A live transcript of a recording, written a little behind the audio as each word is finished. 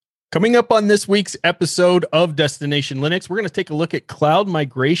Coming up on this week's episode of Destination Linux, we're going to take a look at cloud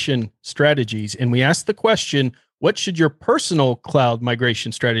migration strategies. And we ask the question, what should your personal cloud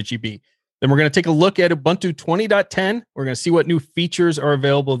migration strategy be? Then we're going to take a look at Ubuntu 20.10. We're going to see what new features are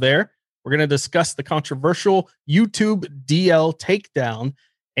available there. We're going to discuss the controversial YouTube DL takedown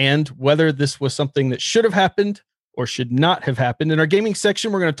and whether this was something that should have happened or should not have happened. In our gaming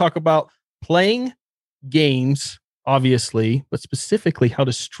section, we're going to talk about playing games, obviously, but specifically how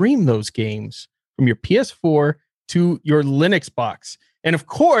to stream those games from your PS4 to your Linux box. And of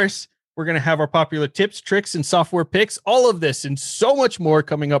course, we're going to have our popular tips, tricks, and software picks. All of this and so much more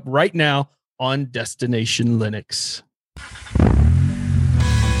coming up right now on Destination Linux.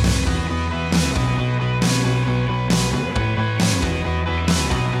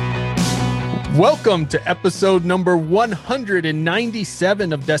 Welcome to episode number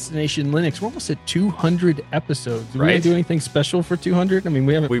 197 of Destination Linux. We're almost at 200 episodes. Are we going to do anything special for 200? I mean,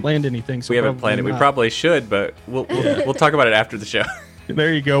 we haven't planned anything. So we haven't planned it. We probably should, but we'll talk about it after the show.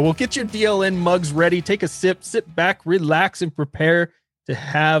 There you go. We'll get your DLN mugs ready. Take a sip, sit back, relax, and prepare to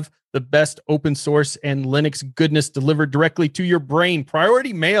have the best open source and Linux goodness delivered directly to your brain.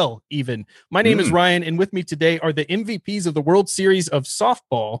 Priority mail, even. My name is Ryan, and with me today are the MVPs of the World Series of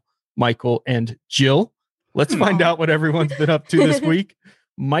Softball, Michael and Jill. Let's find out what everyone's been up to this week.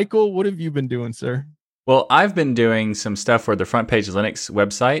 Michael, what have you been doing, sir? Well, I've been doing some stuff for the Front Page Linux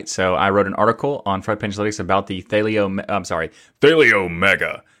website. So I wrote an article on Front Page Linux about the Thelio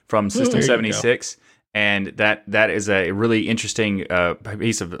Mega from System 76. And that is a really interesting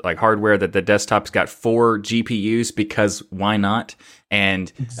piece of like hardware that the desktop's got 4 GPUs because why not?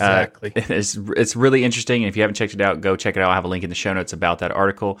 And exactly, it's really interesting. And if you haven't checked it out, go check it out. I'll have a link in the show notes about that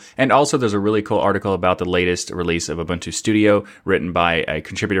article. And also, there's a really cool article about the latest release of Ubuntu Studio, written by a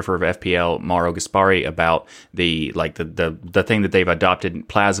contributor for FPL, Mauro Gaspari, about the thing that they've adopted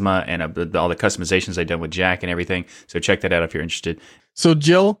Plasma and all the customizations they've done with Jack and everything. So check that out if you're interested. So,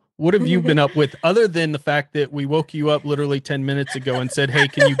 Jill, what have you been up with other than the fact that we woke you up literally 10 minutes ago and said, hey,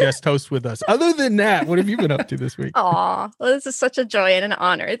 can you guest host with us? Other than that, what have you been up to this week? Aw, well, this is such a joy and an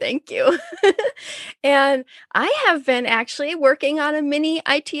honor. Thank you. And I have been actually working on a mini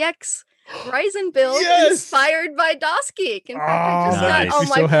ITX Ryzen build inspired by DOSGeek. In fact, I'm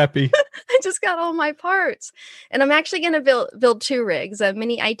so happy. I just got all my parts. And I'm actually going to build 2 rigs, a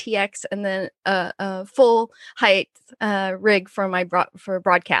mini ITX and then a full height rig for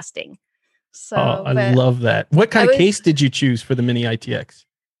broadcasting. So I love that. What kind of case did you choose for the mini ITX?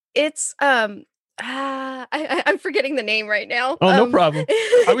 It's I'm forgetting the name right now. Oh, no problem.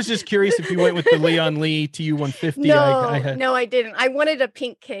 I was just curious if you went with the Leon Lee TU-150. No, I didn't. I wanted a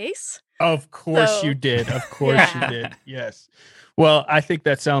pink case. Of course you did. Of course you did. Yes. Well, I think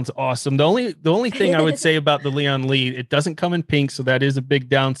that sounds awesome. The only thing I would say about the Leon Lee, it doesn't come in pink, so that is a big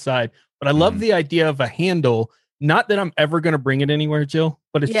downside. But I love the idea of a handle. Not that I'm ever going to bring it anywhere, Jill,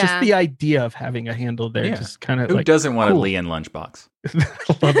 but it's just the idea of having a handle there. Yeah. Just kind of Who doesn't want a Leon lunchbox?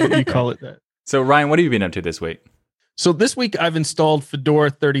 I love that you call it that. So, Ryan, what have you been up to this week? So this week I've installed Fedora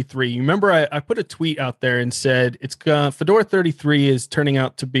 33. You remember I put a tweet out there and said it's Fedora 33 is turning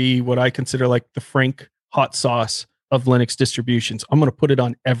out to be what I consider like the Frank hot sauce of Linux distributions. I'm going to put it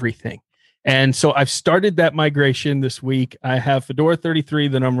on everything. And so I've started that migration this week. I have Fedora 33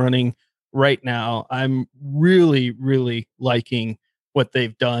 that I'm running right now. I'm really, really liking what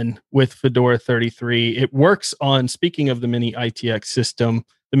they've done with Fedora 33. It works on, speaking of the mini ITX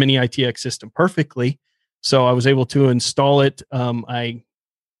system perfectly. So I was able to install it. I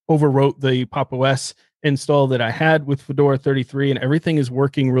overwrote the Pop! OS install that I had with Fedora 33, and everything is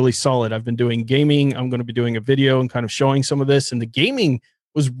working really solid. I've been doing gaming. I'm going to be doing a video and kind of showing some of this, and the gaming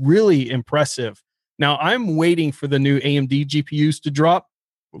was really impressive. Now I'm waiting for the new AMD GPUs to drop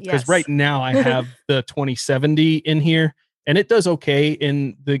because right now I have the 2070 in here. And it does okay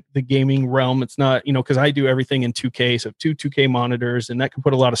in the gaming realm. It's not, because I do everything in 2K, so 2K monitors, and that can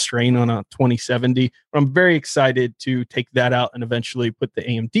put a lot of strain on a 2070. But I'm very excited to take that out and eventually put the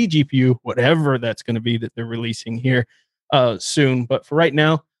AMD GPU, whatever that's going to be that they're releasing here soon. But for right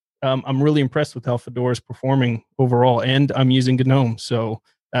now, I'm really impressed with how Fedora is performing overall, and I'm using GNOME, so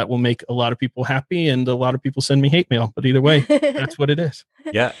that will make a lot of people happy, and a lot of people send me hate mail. But either way, that's what it is.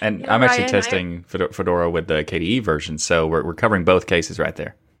 Yeah, and I'm actually testing Fedora with the KDE version, so we're covering both cases right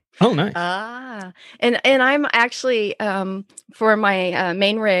there. Oh, nice. And I'm actually for my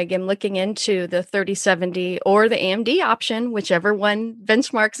main rig, I'm looking into the 3070 or the AMD option, whichever one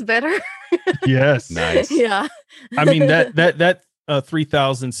benchmarks better. Yes, nice. Yeah, I mean that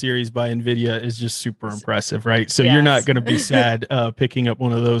 3000 series by NVIDIA is just super impressive, right? So you're not going to be sad picking up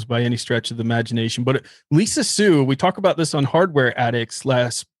one of those by any stretch of the imagination. But Lisa Su, we talk about this on Hardware Addicts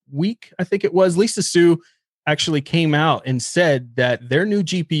last week, I think it was, Lisa Su actually came out and said that their new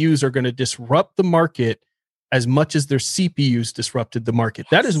GPUs are going to disrupt the market as much as their CPUs disrupted the market.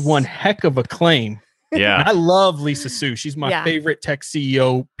 That is one heck of a claim. Yeah. And I love Lisa Su. She's my favorite tech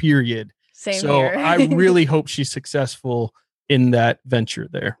CEO, period. Same so here. I really hope she's successful in that venture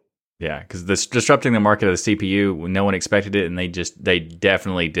there. Yeah, because this disrupting the market of the CPU, no one expected it, and they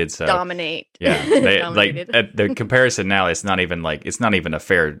definitely did so. Dominate. Yeah, the comparison now, it's not even a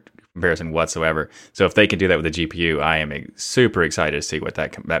fair comparison whatsoever. So if they can do that with the GPU, I am super excited to see what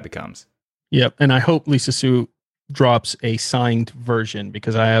that becomes. Yep, and I hope Lisa Su drops a signed version,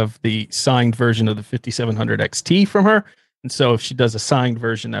 because I have the signed version of the 5700 XT from her, and so if she does a signed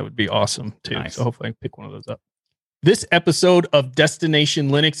version, that would be awesome too. Nice. So hopefully I can pick one of those up. This episode of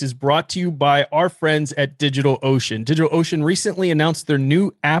Destination Linux is brought to you by our friends at DigitalOcean. DigitalOcean recently announced their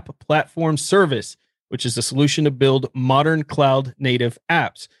new app platform service, which is a solution to build modern cloud native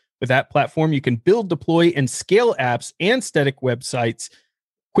apps. With that platform, you can build, deploy, and scale apps and static websites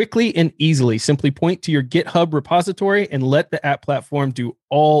quickly and easily. Simply point to your GitHub repository and let the app platform do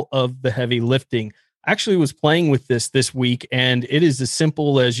all of the heavy lifting. I actually was playing with this week, and it is as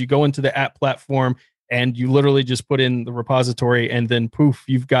simple as you go into the app platform and you literally just put in the repository, and then poof,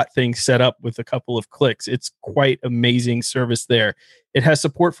 you've got things set up with a couple of clicks. It's quite amazing service there. It has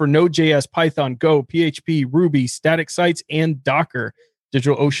support for Node.js, Python, Go, PHP, Ruby, static sites, and Docker.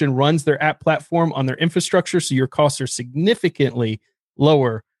 DigitalOcean runs their app platform on their infrastructure, so your costs are significantly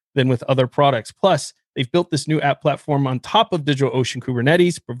lower than with other products. Plus, they've built this new app platform on top of DigitalOcean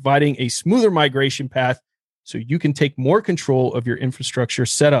Kubernetes, providing a smoother migration path so you can take more control of your infrastructure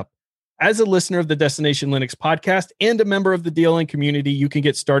setup. As a listener of the Destination Linux podcast and a member of the DLN community, you can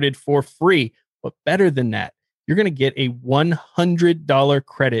get started for free. But better than that, you're going to get a $100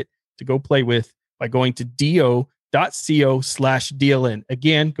 credit to go play with by going to do.co/DLN.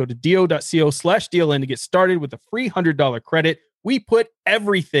 Again, go to do.co/DLN to get started with a free $100 credit. We put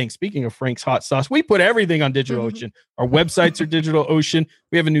everything, speaking of Frank's hot sauce, we put everything on DigitalOcean. Our websites are DigitalOcean.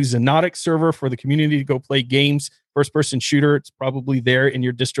 We have a new Xonotic server for the community to go play games, first-person shooter. It's probably there in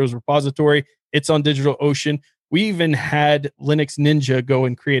your distro's repository. It's on DigitalOcean. We even had Linux Ninja go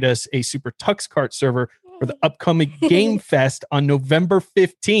and create us a Super Tux Kart server for the upcoming Game Fest on November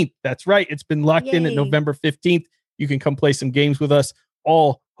 15th. That's right. It's been locked in at November 15th. You can come play some games with us,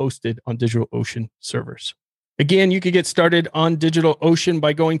 all hosted on DigitalOcean servers. Again, you can get started on DigitalOcean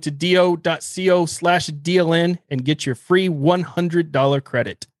by going to do.co/DLN and get your free $100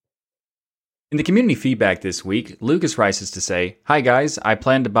 credit. In the community feedback this week, Lucas writes to say, "Hi guys, I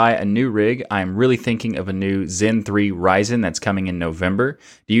plan to buy a new rig. I'm really thinking of a new Zen 3 Ryzen that's coming in November.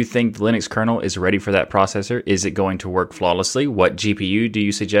 Do you think the Linux kernel is ready for that processor? Is it going to work flawlessly? What GPU do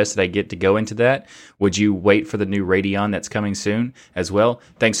you suggest that I get to go into that? Would you wait for the new Radeon that's coming soon as well?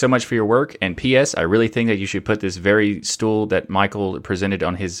 Thanks so much for your work. And P.S. I really think that you should put this very stool that Michael presented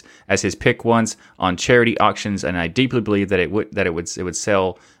on his pick once on charity auctions, and I deeply believe that it would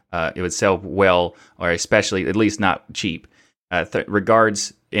sell." It would sell well, or especially at least not cheap.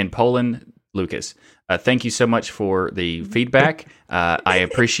 Regards in Poland, Lucas. Thank you so much for the feedback. I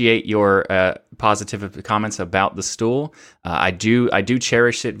appreciate your positive comments about the stool. I do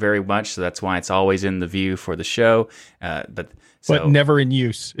cherish it very much, so that's why it's always in the view for the show. But never in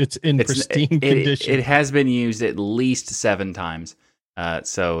use. It's in pristine condition. It has been used at least 7 times.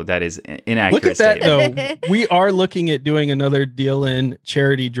 So that is inaccurate. Look at that, though. We are looking at doing another DLN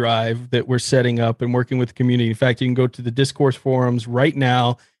charity drive that we're setting up and working with the community. In fact, you can go to the Discourse forums right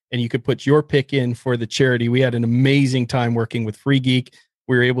now and you could put your pick in for the charity. We had an amazing time working with Free Geek.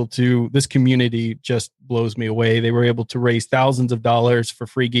 We were able to, this community just blows me away. They were able to raise thousands of dollars for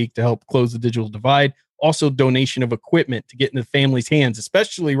Free Geek to help close the digital divide. Also, donation of equipment to get in the family's hands,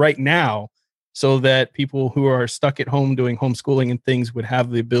 especially right now, so that people who are stuck at home doing homeschooling and things would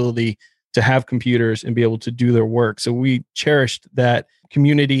have the ability to have computers and be able to do their work. So we cherished that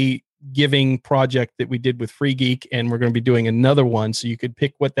community giving project that we did with Free Geek, and we're going to be doing another one. So you could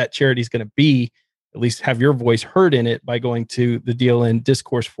pick what that charity is going to be, at least have your voice heard in it by going to the DLN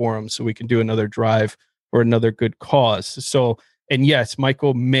Discourse forum, so we can do another drive for another good cause. So, and yes,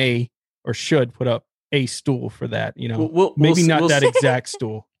 Michael may or should put up a stool for that, maybe not that exact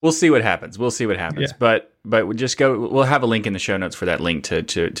stool. We'll see what happens. Yeah. But but just go. We'll have a link in the show notes for that link to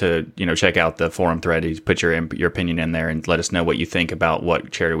check out the forum thread. You put your opinion in there and let us know what you think about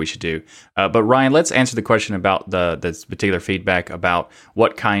what charity we should do. But Ryan, let's answer the question about this particular feedback about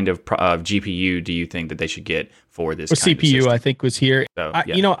what kind of GPU do you think that they should get for this kind CPU, of system. I think, was here. So,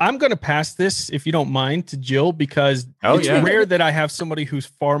 I'm going to pass this, if you don't mind, to Jill, because it's rare that I have somebody who's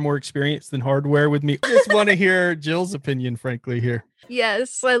far more experienced than hardware with me. I just want to hear Jill's opinion, frankly, here.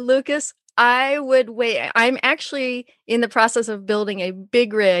 Yes, Lucas, I would wait. I'm actually in the process of building a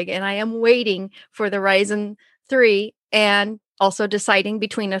big rig, and I am waiting for the Ryzen 3 and also deciding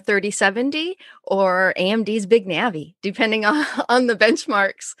between a 3070 or AMD's Big Navi, depending on the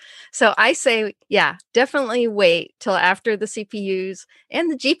benchmarks. So I say, yeah, definitely wait till after the CPUs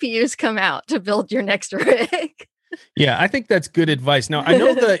and the GPUs come out to build your next rig. Yeah, I think that's good advice. Now, I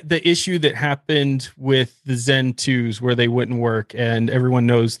know the issue that happened with the Zen 2s where they wouldn't work, and everyone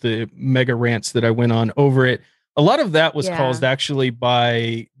knows the mega rants that I went on over it. A lot of that was caused actually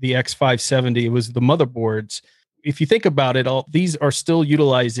by the X570. It was the motherboards. If you think about it, all these are still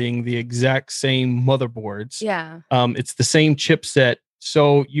utilizing the exact same motherboards. Yeah. It's the same chipset.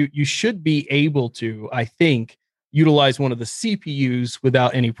 So you should be able to, I think, utilize one of the CPUs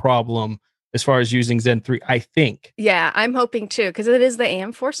without any problem as far as using Zen 3, I think. Yeah, I'm hoping too, because it is the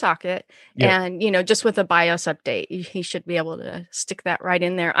AM4 socket. Yeah. And, just with a BIOS update, he should be able to stick that right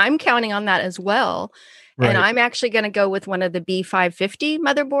in there. I'm counting on that as well. Right. And I'm actually going to go with one of the B550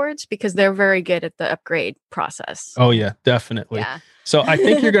 motherboards because they're very good at the upgrade process. Oh, yeah, definitely. Yeah. So I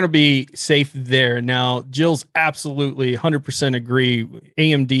think you're going to be safe there. Now, Jill's absolutely 100% agree.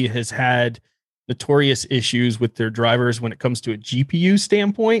 AMD has had notorious issues with their drivers when it comes to a GPU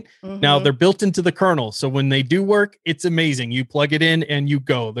standpoint. Mm-hmm. Now, they're built into the kernel. So when they do work, it's amazing. You plug it in and you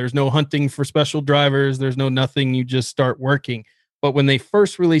go. There's no hunting for special drivers. There's no nothing. You just start working. But when they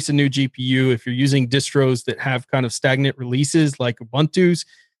first release a new GPU, if you're using distros that have kind of stagnant releases like Ubuntu's,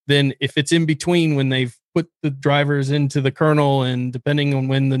 then if it's in between when they've put the drivers into the kernel and depending on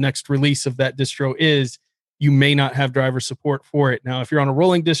when the next release of that distro is, you may not have driver support for it. Now, if you're on a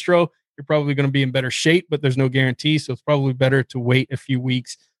rolling distro, you're probably going to be in better shape, but there's no guarantee. So it's probably better to wait a few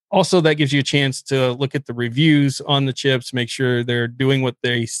weeks. Also, that gives you a chance to look at the reviews on the chips, make sure they're doing what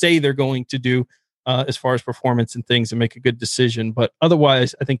they say they're going to do. As far as performance and things, and make a good decision. But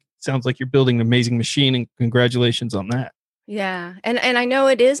otherwise, I think it sounds like you're building an amazing machine, and congratulations on that. Yeah. And I know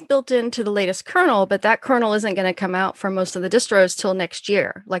it is built into the latest kernel, but that kernel isn't going to come out for most of the distros till next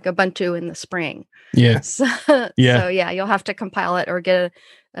year, like Ubuntu in the spring. Yeah. So you'll have to compile it or get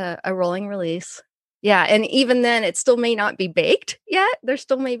a rolling release. Yeah. And even then, it still may not be baked yet. There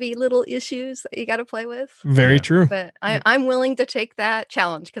still may be little issues that you got to play with. Very true. But I'm willing to take that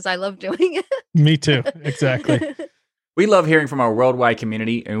challenge because I love doing it. Me too. Exactly. We love hearing from our worldwide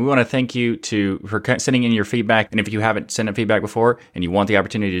community, and we want to thank you for sending in your feedback. And if you haven't sent in feedback before and you want the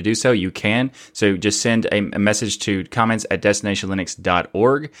opportunity to do so, you can. So just send a message to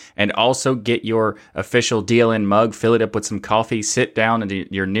comments@destinationlinux.org, and also get your official DLN mug, fill it up with some coffee, sit down at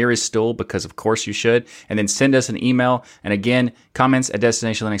your nearest stool, because of course you should, and then send us an email. And again,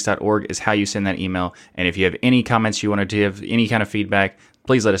 comments@destinationlinux.org is how you send that email. And if you have any comments you want to give, any kind of feedback,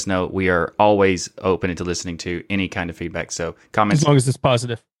 please let us know. We are always open to listening to any kind of feedback. So comments, as long as it's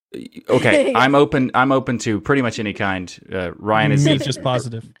positive. Okay, I'm open to pretty much any kind. Ryan is just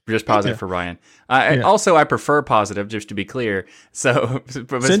positive. Just positive for Ryan. Also, I prefer positive, just to be clear. So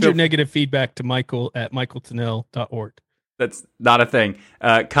send your negative feedback to michael@michaeltunnell.org. That's not a thing.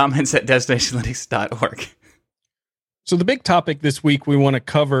 Comments@destinationlinux.org. So the big topic this week we want to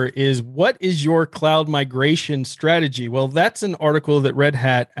cover is, what is your cloud migration strategy? Well, that's an article that Red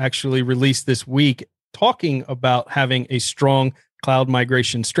Hat actually released this week talking about having a strong cloud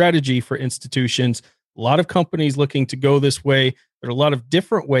migration strategy for institutions. A lot of companies looking to go this way. There are a lot of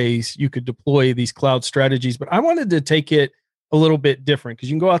different ways you could deploy these cloud strategies, but I wanted to take it a little bit different because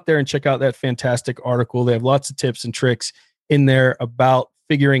you can go out there and check out that fantastic article. They have lots of tips and tricks in there about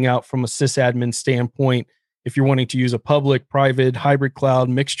figuring out from a sysadmin standpoint if you're wanting to use a public, private, hybrid cloud,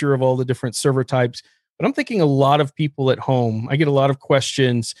 mixture of all the different server types. But I'm thinking a lot of people at home, I get a lot of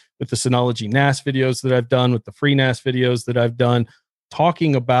questions with the Synology NAS videos that I've done, with the FreeNAS videos that I've done,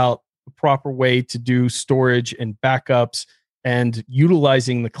 talking about the proper way to do storage and backups and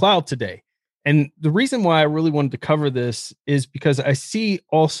utilizing the cloud today. And the reason why I really wanted to cover this is because I see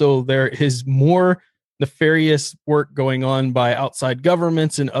also there is more nefarious work going on by outside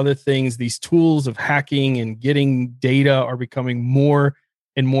governments and other things. These tools of hacking and getting data are becoming more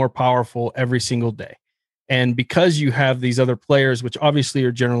and more powerful every single day. And because you have these other players, which obviously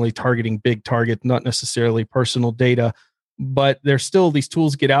are generally targeting big targets, not necessarily personal data, but there's still these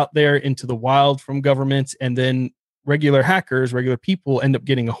tools get out there into the wild from governments, and then regular hackers, regular people end up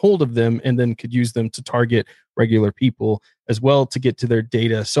getting a hold of them and then could use them to target regular people as well to get to their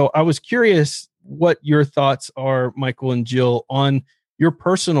data. So I was curious what your thoughts are, Michael and Jill, on your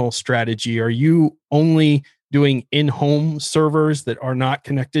personal strategy. Are you only doing in-home servers that are not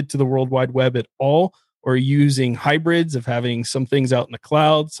connected to the World Wide Web at all? Or are you using hybrids of having some things out in the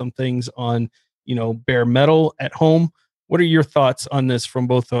cloud, some things on, bare metal at home? What are your thoughts on this from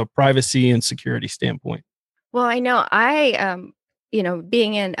both a privacy and security standpoint? Well, I know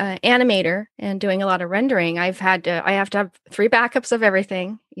being an animator and doing a lot of rendering, I have to have 3 backups of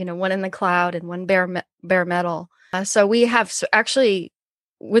everything, one in the cloud and one bare metal. So we have actually,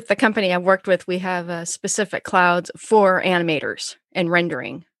 with the company I've worked with, we have specific clouds for animators and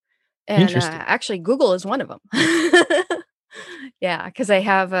rendering. And actually Google is one of them. Yeah, because I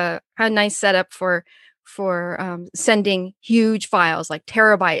have a nice setup for sending huge files, like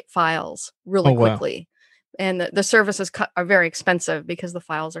terabyte files, really quickly. Wow. And the services are very expensive because the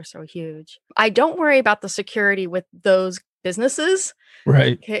files are so huge. I don't worry about the security with those businesses.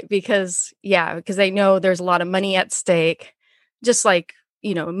 Right. Because they know there's a lot of money at stake, just like,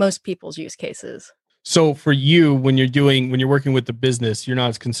 most people's use cases. So for you, when you're working with the business, you're not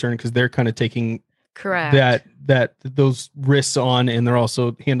as concerned because they're kind of taking correct those risks on, and they're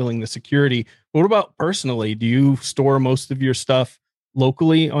also handling the security. But what about personally? Do you store most of your stuff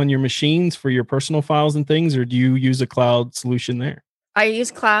locally on your machines for your personal files and things, or do you use a cloud solution there? I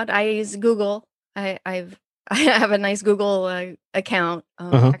use cloud. I use Google. I have a nice Google account.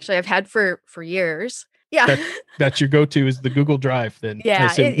 Actually, I've had for years. Yeah, that's your go-to is the Google Drive. Then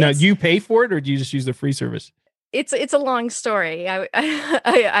yeah. Now, do you pay for it, or do you just use the free service? It's a long story.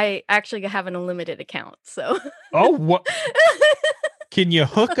 I actually have an unlimited account. So what? Can you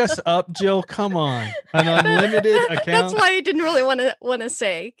hook us up, Jill? Come on, an unlimited account. That's why I didn't really want to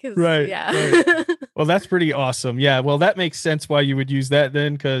say. Right. Yeah. Right. Well, that's pretty awesome. Yeah. Well, that makes sense why you would use that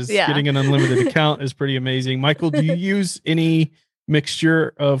then, because getting an unlimited account is pretty amazing. Michael, do you use any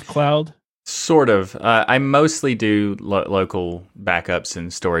mixture of cloud? Sort of. I mostly do local backups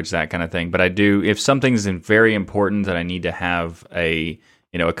and storage, that kind of thing. But I do, if something's very important that I need to have a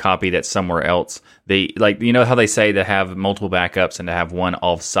copy that's somewhere else. They how they say to have multiple backups and to have one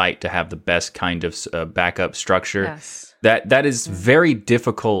off-site to have the best kind of backup structure. Yes. That is very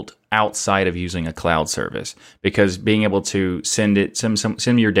difficult outside of using a cloud service, because being able to send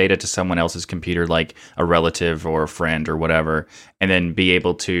your data to someone else's computer, like a relative or a friend or whatever, and then be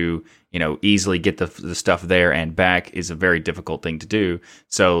able to easily get the stuff there and back is a very difficult thing to do.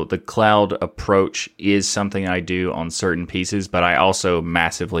 So the cloud approach is something I do on certain pieces, but I also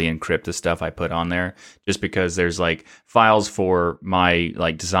massively encrypt the stuff I put on there, just because there's files for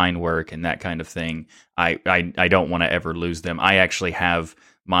my design work and that kind of thing. I don't want to ever lose them. I actually have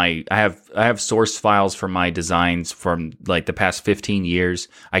I have source files for my designs from the past 15 years.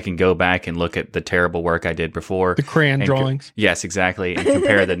 I can go back and look at the terrible work I did before. The crayon drawings. Yes, exactly. And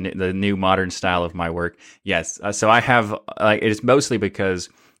compare the new modern style of my work. Yes. So I have, it's mostly because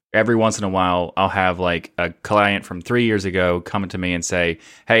every once in a while I'll have a client from 3 years ago come to me and say,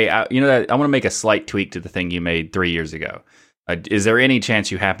 hey, I want to make a slight tweak to the thing you made 3 years ago. Is there any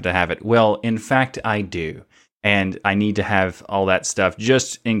chance you happen to have it? Well, in fact, I do. And I need to have all that stuff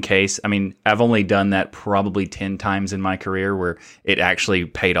just in case. I mean, I've only done that probably 10 times in my career where it actually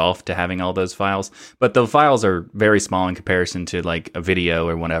paid off to having all those files. But the files are very small in comparison to a video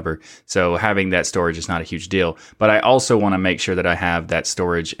or whatever. So having that storage is not a huge deal. But I also want to make sure that I have that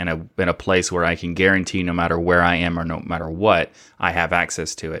storage in a place where I can guarantee no matter where I am or no matter what, I have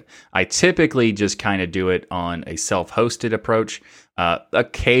access to it. I typically just kind of do it on a self-hosted approach.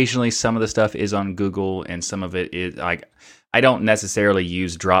 Occasionally some of the stuff is on Google, and some of it is I don't necessarily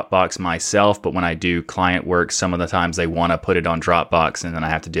use Dropbox myself, but when I do client work, some of the times they want to put it on Dropbox, and then I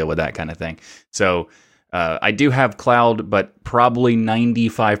have to deal with that kind of thing. So I do have cloud, but probably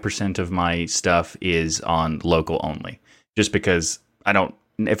 95% of my stuff is on local only, just because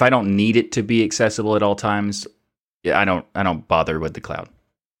if I don't need it to be accessible at all times, I don't bother with the cloud.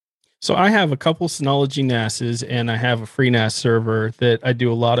 So I have a couple Synology NASs, and I have a FreeNAS server that I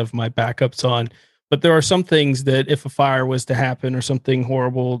do a lot of my backups on. But there are some things that if a fire was to happen or something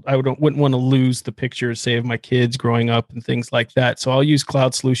horrible, I wouldn't want to lose the pictures, say, of my kids growing up and things like that. So I'll use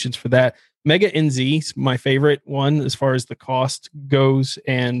cloud solutions for that. Mega NZ is my favorite one as far as the cost goes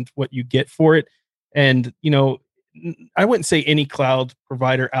and what you get for it. And, I wouldn't say any cloud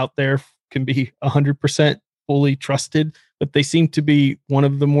provider out there can be 100% fully trusted, but they seem to be one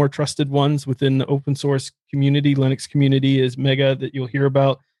of the more trusted ones within the open source community. Linux community is Mega that you'll hear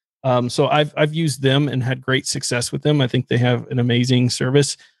about. So I've used them and had great success with them. I think they have an amazing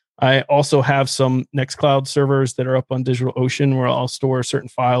service. I also have some Nextcloud servers that are up on DigitalOcean where I'll store certain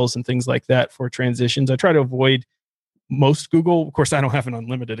files and things like that for transitions. I try to avoid most Google. Of course, I don't have an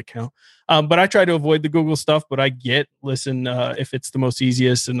unlimited account, but I try to avoid the Google stuff. But I listen, if it's the most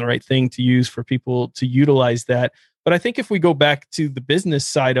easiest and the right thing to use for people to utilize that. But I think if we go back to the business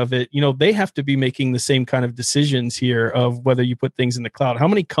side of it, they have to be making the same kind of decisions here of whether you put things in the cloud. How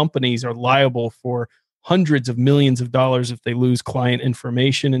many companies are liable for hundreds of millions of dollars if they lose client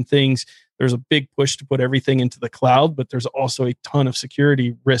information and things? There's a big push to put everything into the cloud, but there's also a ton of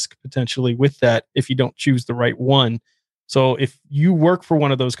security risk potentially with that if you don't choose the right one. So if you work for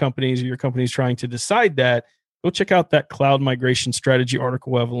one of those companies or your company is trying to decide that, go check out that cloud migration strategy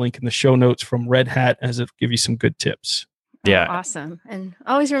article. We'll have a link in the show notes from Red Hat as it'll give you some good tips. Yeah. Oh, awesome. And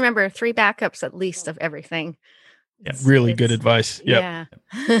always remember 3 backups at least of everything. Yeah, really good advice. Yep.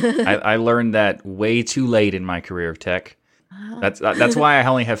 Yeah. I learned that way too late in my career of tech. That's why I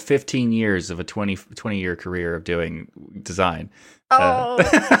only have 15 years of a 20-year career of doing design. Oh,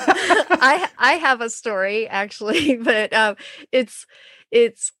 I have a story actually, but it's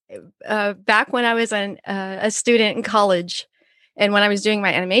back when I was a student in college, and when I was doing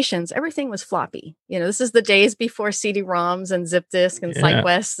my animations, everything was floppy. This is the days before CD-ROMs and zip disk and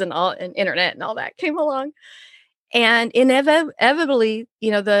SiteQuest and internet and all that came along. And inevitably,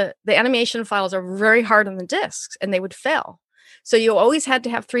 the animation files are very hard on the disks and they would fail. So you always had to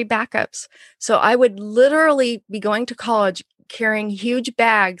have 3 backups. So I would literally be going to college carrying huge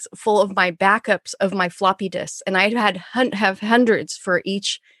bags full of my backups of my floppy disks. And I'd have hundreds for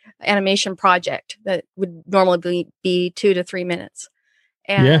each animation project that would normally be 2 to 3 minutes.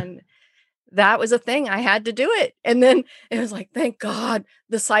 And that was a thing. I had to do it. And then it was like, thank God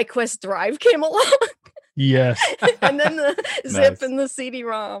the SiteQuest drive came along. Yes. And then the zip and the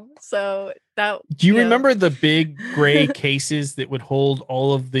CD-ROM. So that. Do you remember the big gray cases that would hold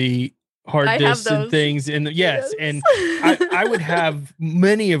all of the hard disks and things? And yes. And I would have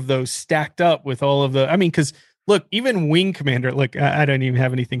many of those stacked up with all of because look, even Wing Commander, look, I don't even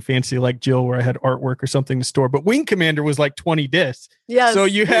have anything fancy like Jill where I had artwork or something to store, but Wing Commander was like 20 disks. Yes. So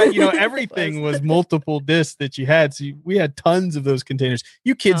you had, everything was multiple disks that you had. So we had tons of those containers.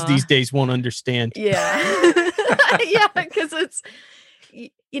 You kids these days won't understand. Yeah. Yeah. Because it's,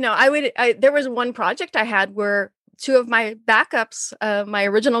 there was one project I had where 2 of my backups, my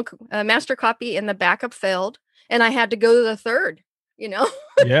original master copy and the backup failed, and I had to go to the third.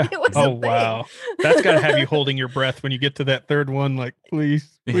 Yeah. Oh, wow. That's got to have you holding your breath when you get to that third one. Like, please.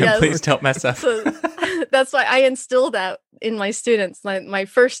 Please don't mess up. So that's why I instill that in my students. My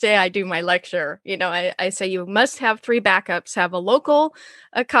first day I do my lecture, I say you must have 3 backups, have a local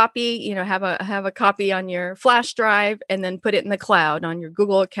copy, have a copy on your flash drive, and then put it in the cloud on your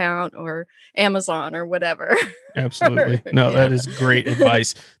Google account or Amazon or whatever. Absolutely. No, that is great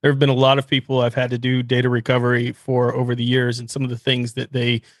advice. There have been a lot of people I've had to do data recovery for over the years, and some of the things that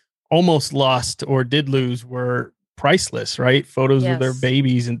they almost lost or did lose were priceless, right? Photos of their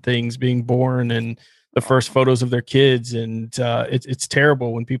babies and things being born and the first photos of their kids. And it's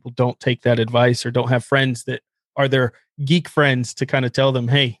terrible when people don't take that advice or don't have friends that are their geek friends to kind of tell them,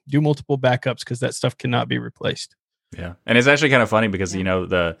 hey, do multiple backups because that stuff cannot be replaced. Yeah. And it's actually kind of funny because,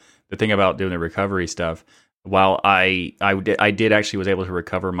 the thing about doing the recovery stuff, while I did actually was able to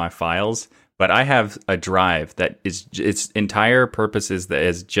recover my files, but I have a drive that is its entire purpose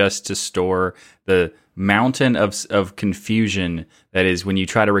is just to store the mountain of confusion that is when you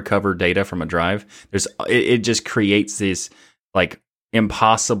try to recover data from a drive. It just creates this like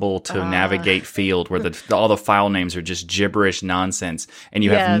impossible to navigate field where all the file names are just gibberish nonsense, and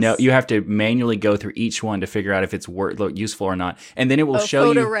you have to manually go through each one to figure out if it's useful or not, and then it will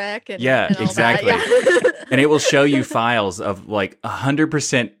show you and exactly and it will show you files of like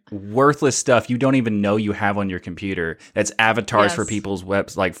 100% worthless stuff you don't even know you have on your computer. That's avatars for people's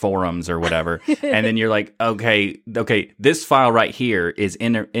webs, like forums or whatever. And then you're like, okay, this file right here is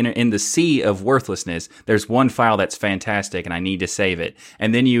in the sea of worthlessness. There's one file that's fantastic, and I need to save it.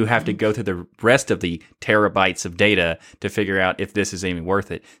 And then you have to go through the rest of the terabytes of data to figure out if this is even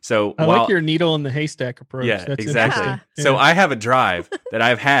worth it. So I like your needle in the haystack approach. Yeah, that's exactly. Yeah. So I have a drive that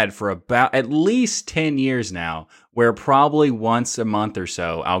I've had for about at least 10 years now, where probably once a month or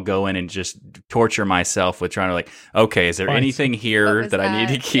so, I'll go in and just torture myself with trying to okay, is there anything here that I need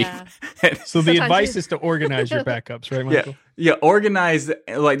to keep? Yeah. So the advice is to organize your backups, right, Michael? Yeah, organized.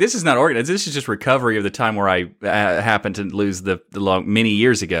 Like, this is not organized. This is just recovery of the time where I happened to lose the long many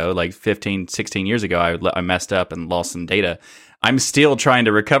years ago, like 15, 16 years ago. I messed up and lost some data. I'm still trying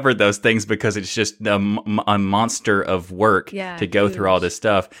to recover those things because it's just a monster of work to go through all this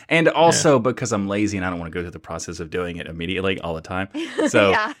stuff. And also because I'm lazy and I don't want to go through the process of doing it immediately all the time.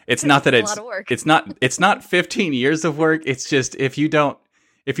 So it's not that it's not 15 years of work. It's just if you don't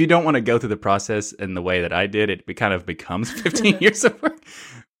want to go through the process in the way that I did, it kind of becomes 15 years of work.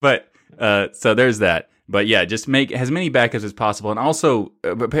 But so there's that. But yeah, just make as many backups as possible. And also,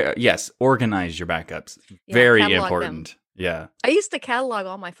 yes, organize your backups. Very important. Them. Yeah. I used to catalog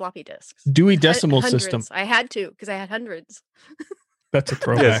all my floppy disks. Dewey Decimal System. I had to because I had hundreds. That's a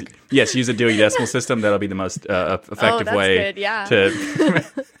throwback. Yes, use a Dewey Decimal System. That'll be the most effective way to...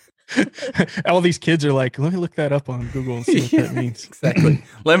 All these kids are like, let me look that up on Google and see what that means. Exactly.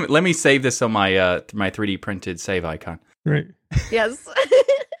 Let me save this on my my 3D printed save icon. Right. Yes.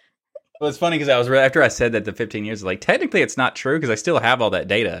 Well, it's funny because after I said that the 15 years, like technically it's not true because I still have all that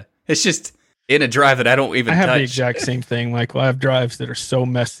data. It's just in a drive that I don't even touch. I have the exact same thing. Like, I have drives that are so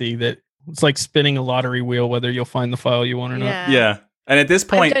messy that it's like spinning a lottery wheel, whether you'll find the file you want or not. Yeah. And at this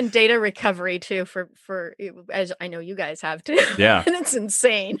point, I've done data recovery too for as I know you guys have too. Yeah. And it's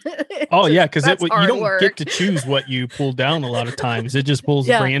insane. Because you don't get to choose what you pull down a lot of times. It just pulls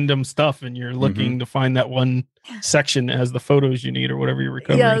random stuff and you're looking to find that one section that has the photos you need or whatever you're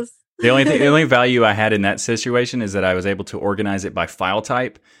recovering. Yes. The only value I had in that situation is that I was able to organize it by file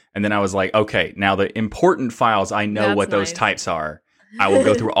type. And then I was like, okay, now the important files, I know what those types are. I will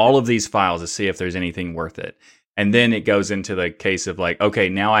go through all of these files to see if there's anything worth it. And then it goes into the case of like, okay,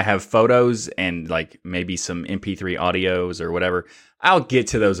 now I have photos and like maybe some MP3 audios or whatever. I'll get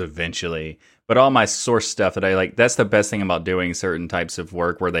to those eventually. But all my source stuff that I like, that's the best thing about doing certain types of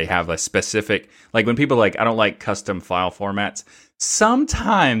work where they have a specific, like when people like, I don't like custom file formats.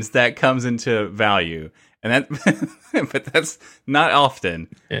 Sometimes that comes into value. And that, but that's not often.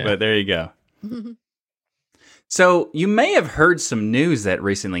 Yeah. But there you go. So you may have heard some news that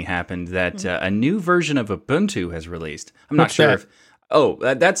recently happened that a new version of Ubuntu has released. I'm not sure if. Oh,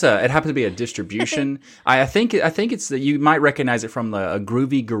 that's it happened to be a distribution. I think it's you might recognize it from a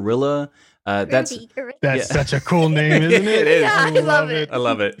Groovy Gorilla. That's such a cool name, isn't it? It is. Yeah, I love it. I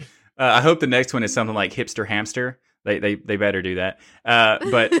love it. I hope the next one is something like Hipster Hamster. They better do that.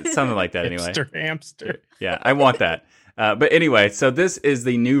 But something like that anyway. Hipster Hamster. Yeah, I want that. But anyway, so this is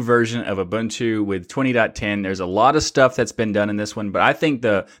the new version of Ubuntu with 20.10. There's a lot of stuff that's been done in this one, but I think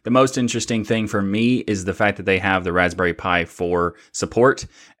the most interesting thing for me is the fact that they have the Raspberry Pi 4 support.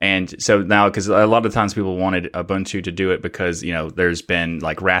 And so now, because a lot of times people wanted Ubuntu to do it because, there's been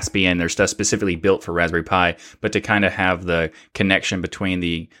like Raspbian, there's stuff specifically built for Raspberry Pi, but to kind of have the connection between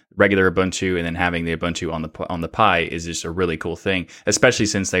the regular Ubuntu and then having the Ubuntu on the Pi is just a really cool thing, especially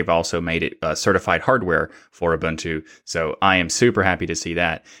since they've also made it certified hardware for Ubuntu. So I am super happy to see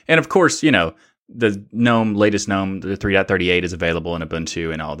that. And of course, the latest GNOME, the 3.38 is available in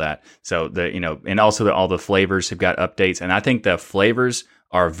Ubuntu and all that. So and also all the flavors have got updates. And I think the flavors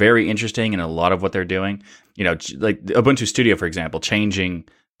are very interesting in a lot of what they're doing. Like Ubuntu Studio, for example, changing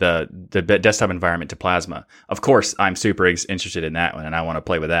the desktop environment to Plasma. Of course, I'm super interested in that one, and I want to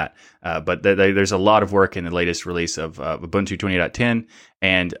play with that. But there's a lot of work in the latest release of Ubuntu 20.10,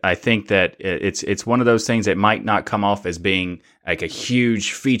 and I think that it's one of those things that might not come off as being like a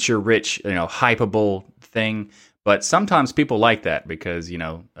huge feature-rich, hypeable thing. But sometimes people like that because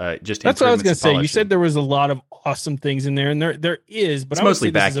just that's what I was going to say. You said there was a lot of awesome things in there, and there is, but it's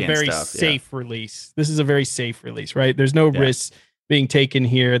mostly this is a very safe release. This is a very safe release, right? There's no risks being taken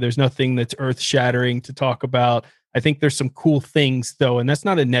here. There's nothing that's earth-shattering to talk about. I think there's some cool things though, and that's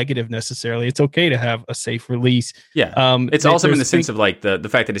not a negative necessarily. It's okay to have a safe release. Yeah, it's awesome in the sense of like the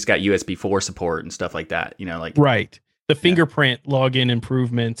fact that it's got USB 4 support and stuff like that. Right. The fingerprint login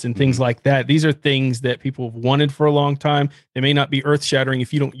improvements and things like that. These are things that people have wanted for a long time. They may not be earth-shattering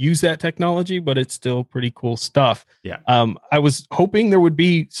if you don't use that technology, but it's still pretty cool stuff. Yeah. I was hoping there would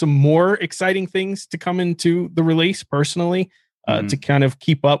be some more exciting things to come into the release personally. To kind of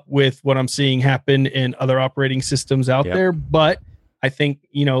keep up with what I'm seeing happen in other operating systems out there. But I think,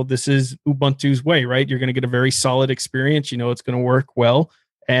 this is Ubuntu's way, right? You're going to get a very solid experience. It's going to work well.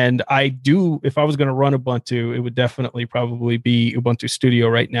 And if I was going to run Ubuntu, it would definitely probably be Ubuntu Studio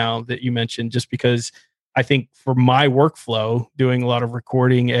right now that you mentioned, just because I think for my workflow, doing a lot of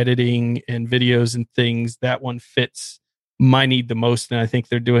recording, editing, and videos and things, that one fits my need the most. And I think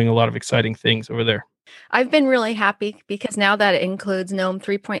they're doing a lot of exciting things over there. I've been really happy because now that it includes GNOME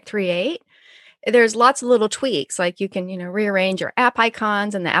 3.38, there's lots of little tweaks, like you can, rearrange your app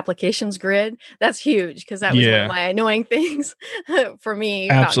icons and the applications grid. That's huge because that was one of my annoying things for me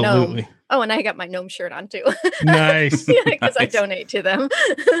about GNOME. Oh, and I got my GNOME shirt on too. Nice. Because I donate to them.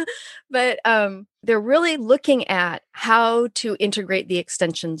 But they're really looking at how to integrate the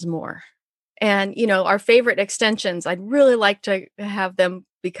extensions more. And, our favorite extensions, I'd really like to have them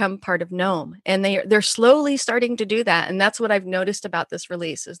become part of GNOME. And they're slowly starting to do that. And that's what I've noticed about this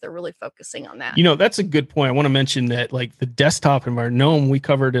release is they're really focusing on that. That's a good point. I want to mention that like the desktop environment, GNOME, we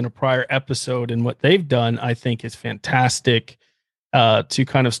covered in a prior episode, and what they've done, I think, is fantastic to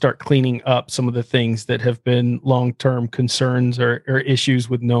kind of start cleaning up some of the things that have been long-term concerns or issues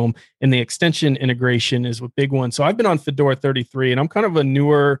with GNOME. And the extension integration is a big one. So I've been on Fedora 33, and I'm kind of a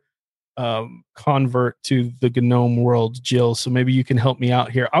newer convert to the GNOME world, Jill. So maybe you can help me out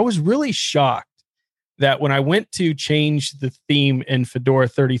here. I was really shocked that when I went to change the theme in Fedora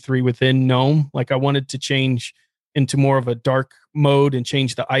 33 within GNOME, like I wanted to change into more of a dark mode and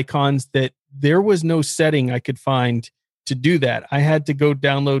change the icons, that there was no setting I could find to do that. I had to go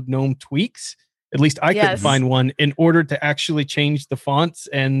download GNOME tweaks. At least I couldn't find one in order to actually change the fonts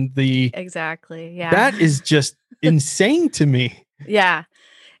and the... Exactly. Yeah. That is just insane to me. Yeah.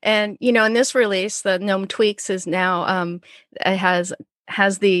 And, in this release, the GNOME tweaks is now, it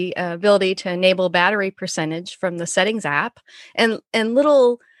has the ability to enable battery percentage from the settings app and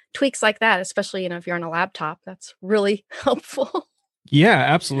little tweaks like that, especially, if you're on a laptop, that's really helpful. Yeah,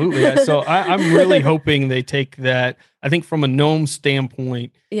 absolutely. So I'm really hoping they take that. I think from a GNOME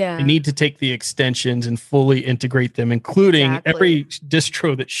standpoint, they need to take the extensions and fully integrate them, including every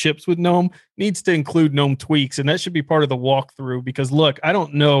distro that ships with GNOME needs to include GNOME tweaks. And that should be part of the walkthrough because, look, I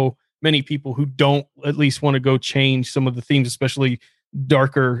don't know many people who don't at least want to go change some of the themes, especially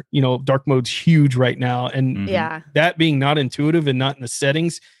darker, dark mode's huge right now. And that being not intuitive and not in the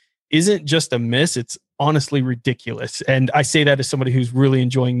settings isn't just a miss. It's honestly ridiculous. And I say that as somebody who's really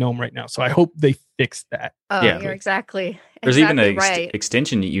enjoying GNOME right now. So I hope they fix that. Oh, yeah, you're exactly There's even an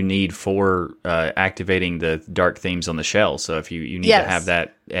extension that you need for activating the dark themes on the shell. So if you need to have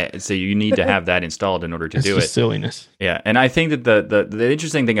that, so you need to have that installed in order to do it. It's silliness. Yeah, and I think that the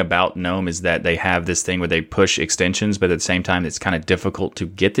interesting thing about GNOME is that they have this thing where they push extensions, but at the same time, it's kind of difficult to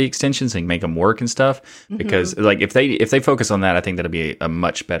get the extensions and make them work and stuff. Because like if they focus on that, I think that'll be a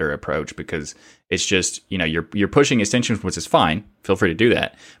much better approach because it's just you're pushing extensions, which is fine. Feel free to do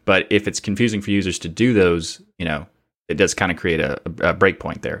that. But if it's confusing for users to do those, it does kind of create a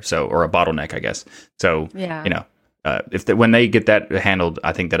breakpoint there. So, or a bottleneck, I guess. So, when they get that handled,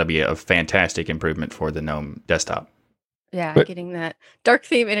 I think that'll be a fantastic improvement for the GNOME desktop. Yeah, getting that dark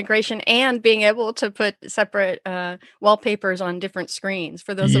theme integration and being able to put separate wallpapers on different screens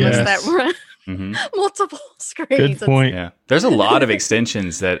for those of us that run multiple screens. Good point. Yeah, there's a lot of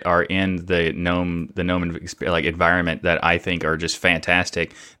extensions that are in the GNOME like environment that I think are just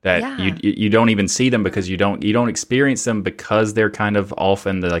fantastic. That you don't even see them because you don't experience them because they're kind of off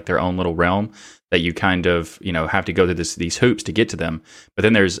in their own little realm. That you kind of, have to go through these hoops to get to them. But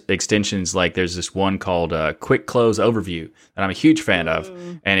then there's extensions like there's this one called Quick Close Overview that I'm a huge fan of.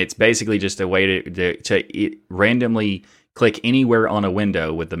 And it's basically just a way to randomly click anywhere on a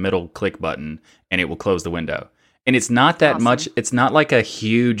window with the middle click button and it will close the window. And it's not that much. It's not like a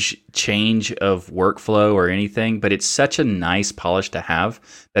huge change of workflow or anything, but it's such a nice polish to have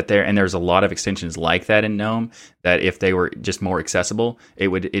and there's a lot of extensions like that in GNOME that if they were just more accessible, it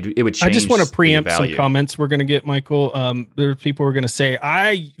would change. I just want to preempt some comments we're going to get, Michael. There are people who are going to say,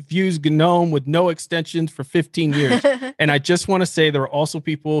 I've used GNOME with no extensions for 15 years. And I just want to say there are also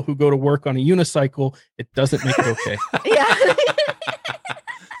people who go to work on a unicycle. It doesn't make it okay. Yeah.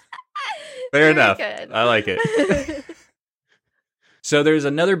 Fair enough. Good. I like it. So there's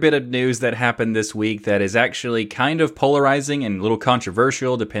another bit of news that happened this week that is actually kind of polarizing and a little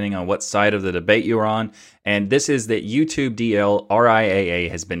controversial depending on what side of the debate you're on. And this is that YouTube DL RIAA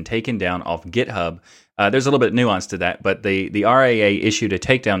has been taken down off GitHub. There's a little bit of nuance to that, but the RIAA issued a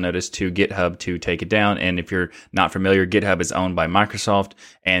takedown notice to GitHub to take it down. And if you're not familiar, GitHub is owned by Microsoft,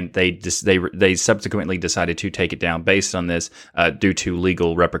 and they subsequently decided to take it down based on this due to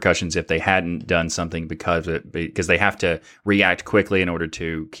legal repercussions if they hadn't done something because they have to react quickly in order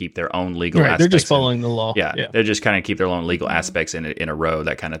to keep their own legal aspects. They're just following the law. Yeah, they're just kind of keep their own legal aspects in a row,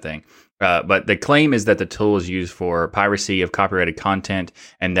 that kind of thing. But the claim is that the tool is used for piracy of copyrighted content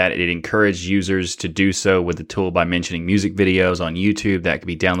and that it encouraged users to do so with the tool by mentioning music videos on YouTube that could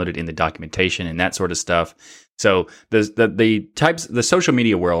be downloaded in the documentation and that sort of stuff. So the social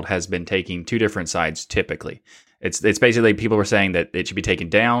media world has been taking two different sides typically. It's basically people were saying that it should be taken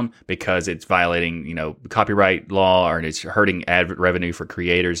down because it's violating, copyright law, or it's hurting ad revenue for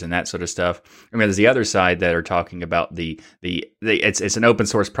creators and that sort of stuff. I mean, there's the other side that are talking about it's an open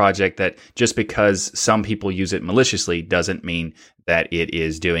source project that just because some people use it maliciously doesn't mean that it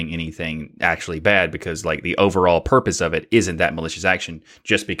is doing anything actually bad, because like the overall purpose of it isn't that malicious action,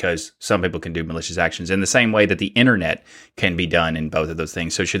 just because some people can do malicious actions in the same way that the internet can be done in both of those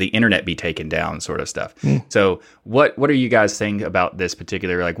things. So should the internet be taken down, sort of stuff? So what are you guys saying about this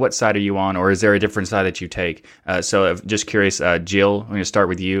particular, like what side are you on, or is there a different side that you take? So just curious, Jill, I'm going to start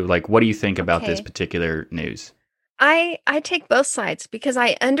with you. Like, what do you think about this particular news? I take both sides because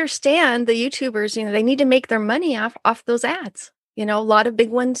I understand the YouTubers, they need to make their money off those ads. A lot of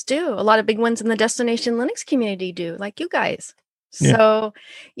big ones do. A lot of big ones in the Destination Linux community do, like you guys. Yeah. So,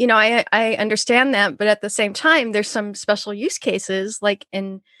 I understand that, but at the same time, there's some special use cases. Like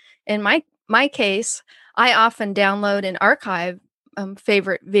in my case, I often download and archive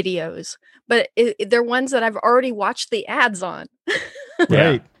favorite videos, but they're ones that I've already watched the ads on.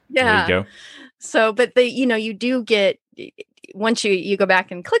 Right. Yeah. There you go. So, but you do get, once you go back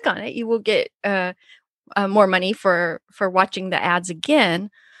and click on it, you will get more money for watching the ads again.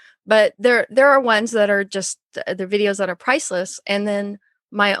 But there are ones that are just the videos that are priceless. And then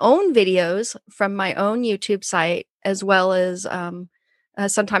my own videos from my own YouTube site, as well as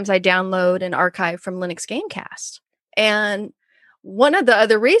sometimes I download and archive from Linux Gamecast. And one of the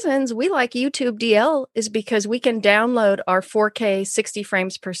other reasons we like YouTube DL is because we can download our 4K 60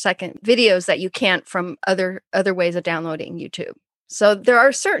 frames per second videos that you can't from other ways of downloading YouTube. So there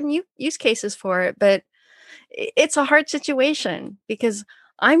are certain use cases for it, but it's a hard situation because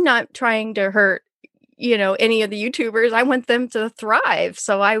I'm not trying to hurt, any of the YouTubers. I want them to thrive.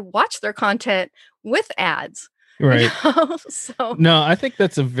 So I watch their content with ads. Right. So no, I think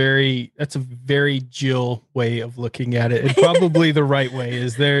that's a very Jill way of looking at it. And probably the right way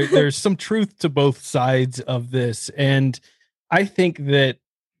is there's some truth to both sides of this. And I think that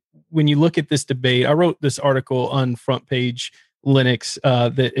when you look at this debate, I wrote this article on Front Page Linux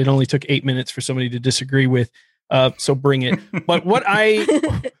that it only took 8 minutes for somebody to disagree with. So bring it. But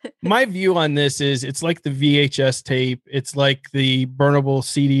my view on this is it's like the VHS tape. It's like the burnable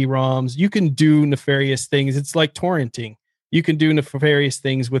CD-ROMs. You can do nefarious things. It's like torrenting. You can do nefarious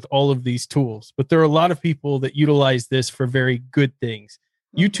things with all of these tools. But there are a lot of people that utilize this for very good things.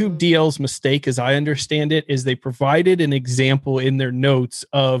 YouTube DL's mistake, as I understand it, is they provided an example in their notes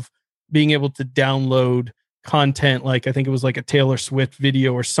of being able to download content, like I think it was like a Taylor Swift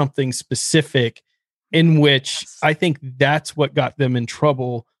video or something specific, in which I think that's what got them in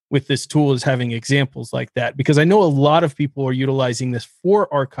trouble with this tool, is having examples like that. Because I know a lot of people are utilizing this for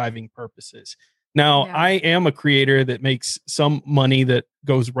archiving purposes. Now, I am a creator that makes some money that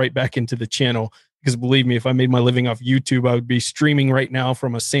goes right back into the channel. Because believe me, if I made my living off YouTube, I would be streaming right now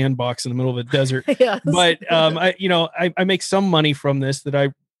from a sandbox in the middle of a desert. Yes. But I make some money from this that I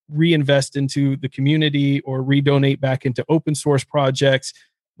reinvest into the community or redonate back into open source projects.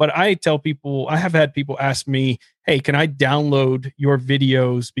 But I tell people, I have had people ask me, hey, can I download your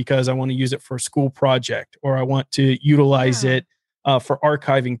videos because I want to use it for a school project, or I want to utilize it for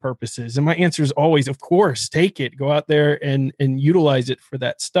archiving purposes? And my answer is always, of course, take it, go out there and utilize it for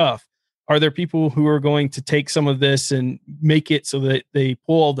that stuff. Are there people who are going to take some of this and make it so that they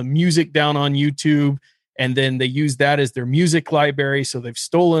pull all the music down on YouTube and then they use that as their music library? So they've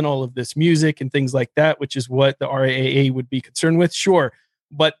stolen all of this music and things like that, which is what the RIAA would be concerned with. Sure.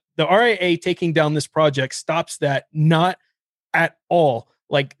 But the RIAA taking down this project stops that, not at all.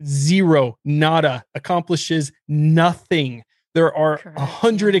 Like zero, nada, accomplishes nothing. There are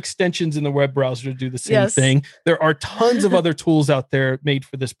 100 extensions in the web browser to do the same thing. There are tons of other tools out there made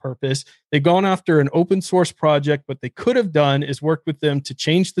for this purpose. They've gone after an open source project. What they could have done is worked with them to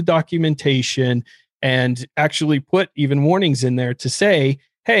change the documentation and actually put even warnings in there to say,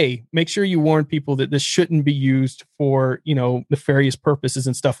 hey, make sure you warn people that this shouldn't be used for, nefarious purposes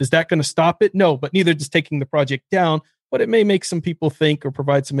and stuff. Is that going to stop it? No, but neither does taking the project down, but it may make some people think or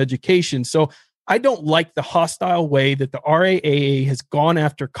provide some education. So I don't like the hostile way that the RIAA has gone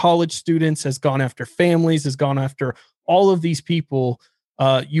after college students, has gone after families, has gone after all of these people,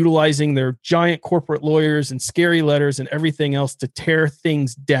 utilizing their giant corporate lawyers and scary letters and everything else to tear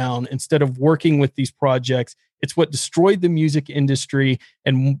things down instead of working with these projects. It's what destroyed the music industry.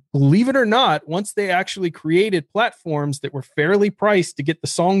 And believe it or not, once they actually created platforms that were fairly priced to get the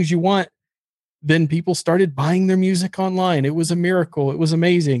songs you want, then people started buying their music online. It was a miracle. It was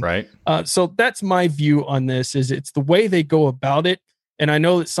amazing. Right. So that's my view on this, is it's the way they go about it. And I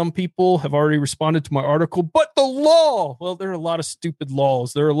know that some people have already responded to my article, but the law, well, there are a lot of stupid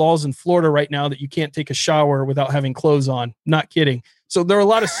laws. There are laws in Florida right now that you can't take a shower without having clothes on. Not kidding. So there are a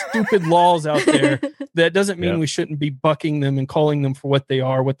lot of stupid laws out there. That doesn't mean we shouldn't be bucking them and calling them for what they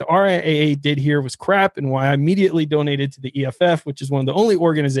are. What the RIAA did here was crap, and why I immediately donated to the EFF, which is one of the only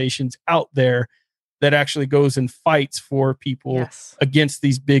organizations out there that actually goes and fights for people against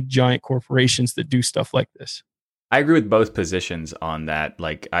these big giant corporations that do stuff like this. I agree with both positions on that.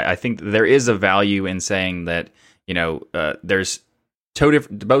 Like, I think there is a value in saying that, there's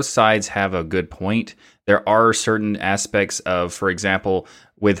both sides have a good point. There are certain aspects of, for example,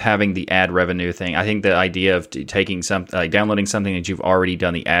 with having the ad revenue thing, I think the idea of taking downloading something that you've already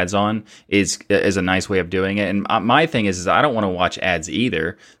done the ads on is a nice way of doing it. And my thing is I don't want to watch ads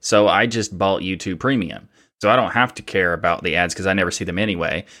either, so I just bought YouTube Premium. So I don't have to care about the ads because I never see them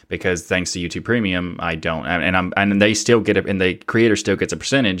anyway. Because thanks to YouTube Premium, I don't, and they still get it, and the creator still gets a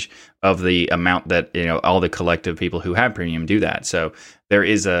percentage of the amount that all the collective people who have Premium do that. So there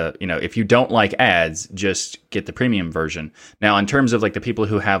is if you don't like ads, just get the Premium version. Now, in terms of like the people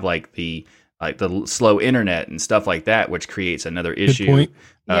who have like the slow internet and stuff like that, which creates another issue. Good point.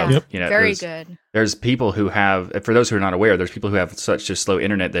 Very good. There's people who have, for those who are not aware, there's people who have such a slow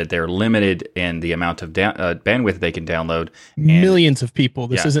internet that they're limited in the amount of bandwidth they can download. Millions of people.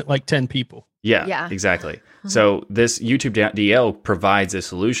 This isn't like 10 people. Yeah, exactly. So this YouTube DL provides a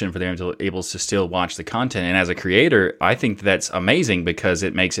solution for them to be able to still watch the content. And as a creator, I think that's amazing because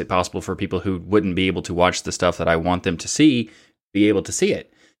it makes it possible for people who wouldn't be able to watch the stuff that I want them to see, be able to see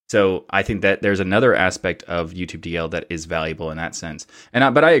it. So I think that there's another aspect of YouTube DL that is valuable in that sense.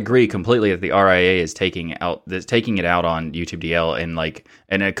 But I agree completely that the RIA is taking it out on YouTube DL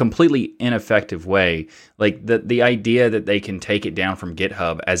in a completely ineffective way. Like the idea that they can take it down from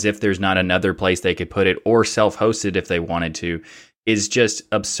GitHub as if there's not another place they could put it, or self-hosted if they wanted to, is just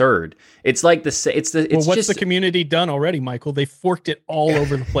absurd. It's like what's the community done already, Michael? They forked it all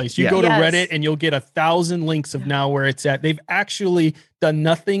over the place. You go to Reddit and you'll get 1,000 links of now where it's at. They've actually done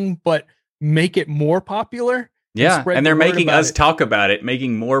nothing but make it more popular. Yeah, and they're making us talk about it,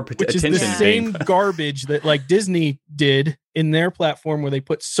 making more attention. Which is the same garbage that like Disney did in their platform, where they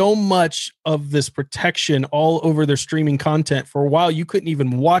put so much of this protection all over their streaming content. For a while, you couldn't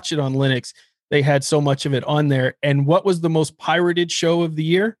even watch it on Linux. They had so much of it on there. And what was the most pirated show of the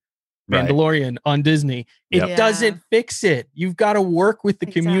year? Mandalorian on Disney. It doesn't fix it. You've got to work with the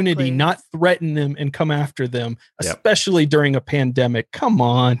community, not threaten them and come after them, especially during a pandemic. Come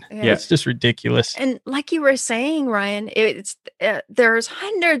on. It's just ridiculous. And like you were saying, Ryan, there's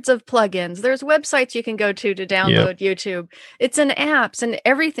hundreds of plugins. There's websites you can go to download YouTube. It's in apps and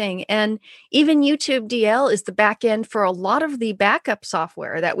everything. And even YouTube DL is the back end for a lot of the backup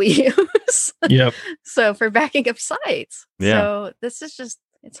software that we use. So for backing up sites. So this is just,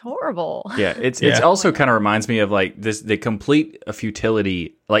 it's horrible. It's also kind of reminds me of like the complete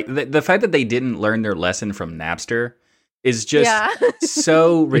futility. Like the fact that they didn't learn their lesson from Napster is just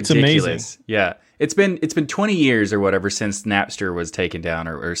so ridiculous. It's been 20 years or whatever since Napster was taken down,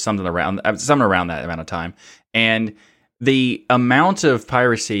 or something around that amount of time. And the amount of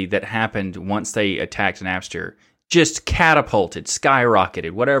piracy that happened once they attacked Napster just catapulted,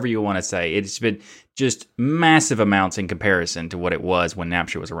 skyrocketed, whatever you want to say. It's been just massive amounts in comparison to what it was when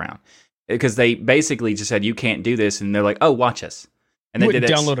Napster was around. Because they basically just said, you can't do this. And they're like, oh, watch us. And you wouldn't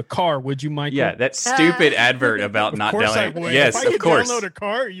download a car, would you, Michael? Yeah, that stupid advert about not downloading. Yes, of course. Download a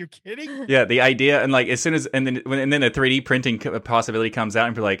car? Are you kidding? Yeah, the idea, and like as soon as and then the 3D printing possibility comes out,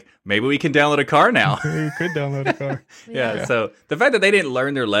 and you're like, maybe we can download a car now. You could download a car. So the fact that they didn't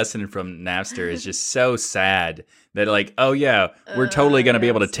learn their lesson from Napster is just so sad. That like, oh yeah, we're totally going to be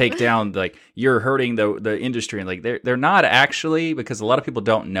able to take down, like, you're hurting the industry, and like they're not actually, because a lot of people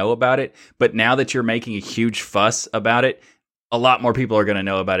don't know about it. But now that you're making a huge fuss about it, a lot more people are going to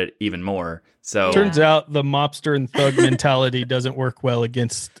know about it even more. So turns out the mobster and thug mentality doesn't work well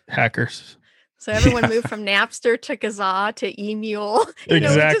against hackers. So everyone moved from Napster to Kazaa to eMule.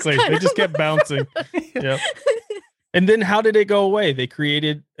 Exactly. They just kept bouncing. And then how did it go away? They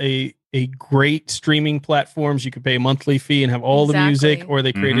created a great streaming platforms. You could pay a monthly fee and have all the music, or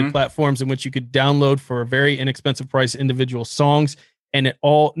they created platforms in which you could download for a very inexpensive price individual songs. And it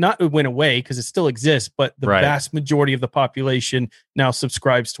went away because it still exists, but the vast majority of the population now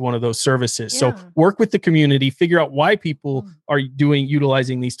subscribes to one of those services. So work with the community, figure out why people are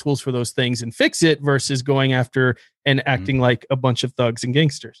utilizing these tools for those things, and fix it versus going after and acting like a bunch of thugs and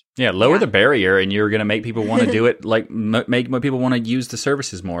gangsters. Lower the barrier, and you're going to make people want to do it, like make people want to use the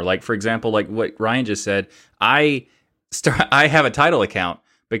services more. Like, for example, like what Ryan just said, I have a Tidal account,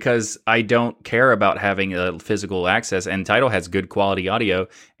 because I don't care about having a physical access, and Tidal has good quality audio,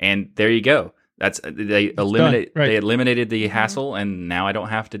 and there you go. They eliminated the hassle, and now I don't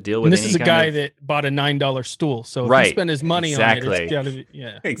have to deal with. And this is a guy that bought a $9 stool, so if he spent his money on it, it's gotta be,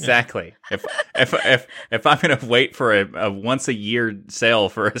 exactly. If I'm going to wait for a once a year sale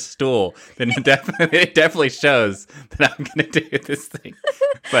for a stool, then it definitely shows that I'm going to do this thing.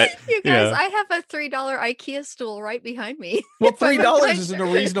 But you guys, I have a $3 IKEA stool right behind me. Well, $3 isn't a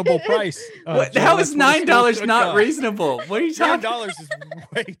reasonable price. How is $9 not reasonable? What are you talking? $9 is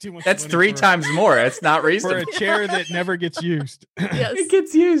way too much. That's 3 times more. It's not reasonable for a chair that never gets used. Yes. It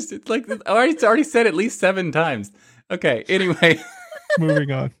gets used. It's like I already said at least 7 times. Okay. Anyway,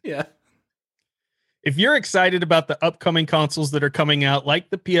 moving on. Yeah. If you're excited about the upcoming consoles that are coming out,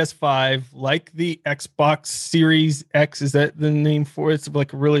 like the PS5, like the Xbox Series X, is that the name for it? It's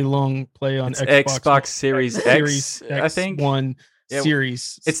like a really long play on Xbox Series X, I think. One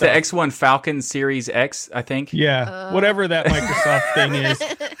series. It's stuff. The X1 Falcon Series X, I think. Yeah, whatever that Microsoft thing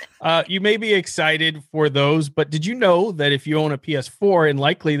is. You may be excited for those, but did you know that if you own a PS4, and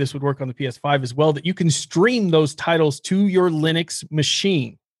likely this would work on the PS5 as well, that you can stream those titles to your Linux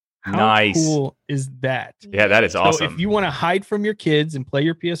machine? How cool is that? Yeah, that is awesome. So if you want to hide from your kids and play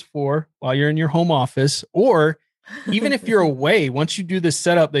your PS4 while you're in your home office, or even if you're away, once you do this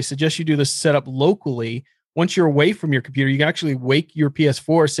setup, they suggest you do this setup locally. Once you're away from your computer, you can actually wake your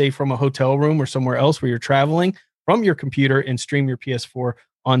PS4, say from a hotel room or somewhere else where you're traveling, from your computer and stream your PS4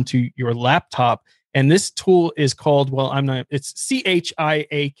 onto your laptop. And this tool is called, it's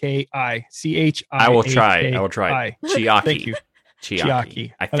Chiaki. Chiaki. I will try. Chiaki. Thank you.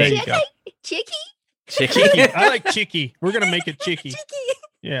 Chiaki. I think. Chicky. I like Chicky. We're going to make it Chicky.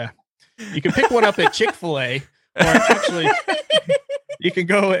 Yeah. You can pick one up at Chick-fil-A, or actually you can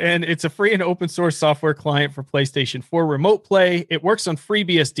go, and it's a free and open source software client for PlayStation 4 Remote Play. It works on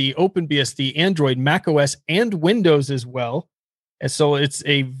FreeBSD, OpenBSD, Android, macOS, and Windows as well. And so it's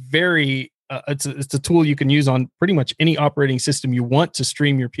a very it's a tool you can use on pretty much any operating system you want to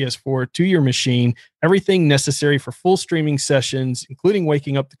stream your PS4 to your machine. Everything necessary for full streaming sessions, including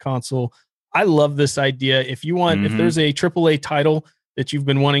waking up the console. I love this idea. If you want, if there's a AAA title that you've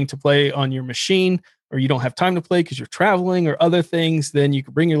been wanting to play on your machine, or you don't have time to play because you're traveling or other things, then you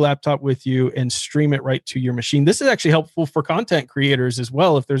can bring your laptop with you and stream it right to your machine. This is actually helpful for content creators as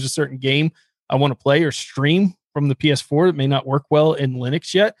well. If there's a certain game I want to play or stream from the PS4 that may not work well in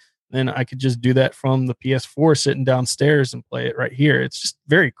Linux yet, then I could just do that from the PS4 sitting downstairs and play it right here. It's just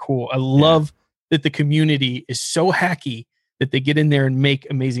very cool. I love that the community is so hacky that they get in there and make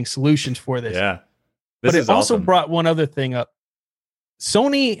amazing solutions for this. Yeah. But it also brought one other thing up.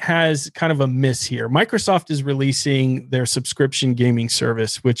 Sony has kind of a miss here. Microsoft is releasing their subscription gaming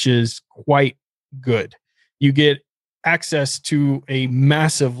service, which is quite good. You get access to a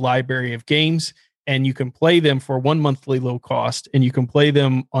massive library of games, and you can play them for 1 monthly low cost, and you can play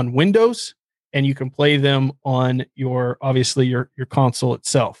them on Windows, and you can play them on your console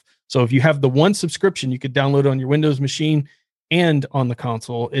itself. So if you have the one subscription, you could download it on your Windows machine and on the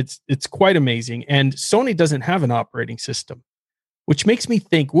console. It's quite amazing. And Sony doesn't have an operating system, which makes me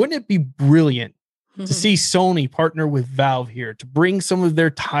think, wouldn't it be brilliant to see Sony partner with Valve here to bring some of their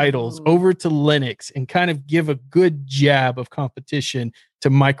titles over to Linux and kind of give a good jab of competition to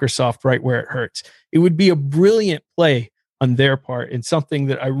Microsoft right where it hurts? It would be a brilliant play on their part, and something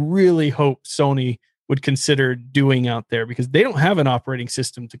that I really hope Sony would consider doing out there, because they don't have an operating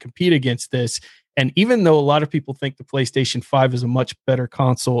system to compete against this. And even though a lot of people think the PlayStation 5 is a much better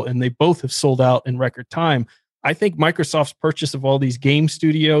console, and they both have sold out in record time, I think Microsoft's purchase of all these game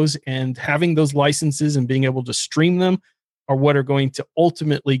studios and having those licenses and being able to stream them are what are going to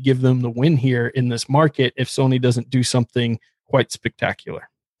ultimately give them the win here in this market if Sony doesn't do something quite spectacular.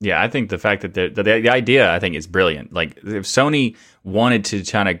 Yeah, I think the fact that the idea, I think, is brilliant. Like, if Sony wanted to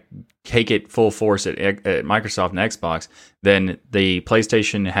kind of take it full force at Microsoft and Xbox, then the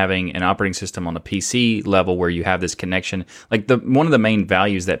PlayStation having an operating system on the PC level where you have this connection, like one of the main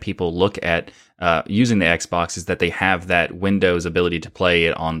values that people look at using the Xbox is that they have that Windows ability to play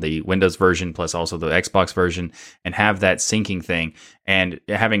it on the Windows version plus also the Xbox version and have that syncing thing. And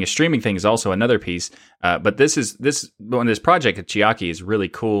having a streaming thing is also another piece. But this project at Chiaki is really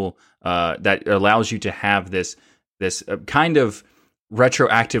cool. That allows you to have this kind of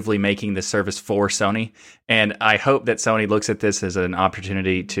retroactively making the service for Sony. And I hope that Sony looks at this as an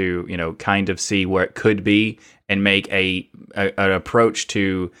opportunity to, kind of see where it could be and make an approach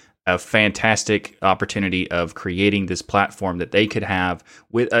to a fantastic opportunity of creating this platform that they could have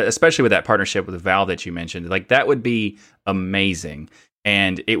with, especially with that partnership with Valve that you mentioned. Like, that would be amazing.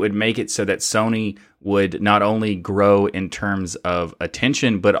 And it would make it so that Sony would not only grow in terms of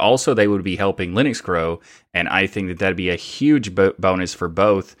attention, but also they would be helping Linux grow. And I think that that'd be a huge bonus for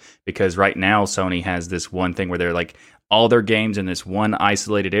both, because right now Sony has this one thing where they're like all their games in this one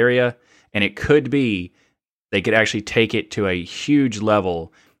isolated area, and it could be they could actually take it to a huge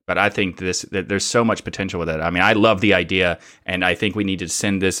level. But I think that there's so much potential with it. I mean, I love the idea, and I think we need to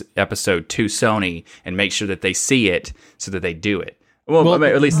send this episode to Sony and make sure that they see it so that they do it. Well,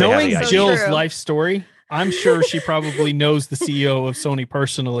 at least knowing they Jill's life story, I'm sure she probably knows the CEO of Sony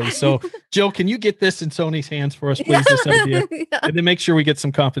personally. So, Jill, can you get this in Sony's hands for us, please? This idea, and then make sure we get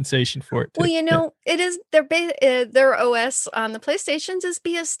some compensation for it too. Well, it is their OS on the PlayStations is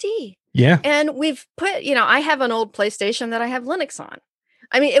BSD. Yeah, and we've put, I have an old PlayStation that I have Linux on.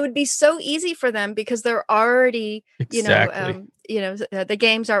 I mean, it would be so easy for them because they're already, the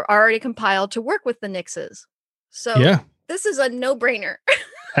games are already compiled to work with the Nixes. So this is a no-brainer.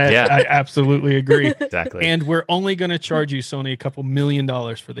 I absolutely agree. Exactly. And we're only going to charge you, Sony, a couple $1 million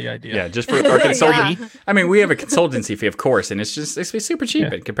for the idea. Yeah, just for our consulting. Yeah. I mean, we have a consultancy fee, of course, and it's super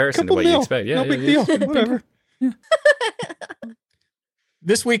cheap in comparison to what you expect. Yeah, no big deal. Whatever.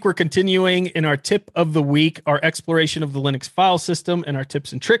 This week, we're continuing in our tip of the week, our exploration of the Linux file system and our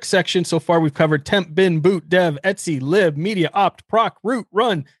tips and tricks section. So far, we've covered temp, bin, boot, dev, etc, lib, media, opt, proc, root,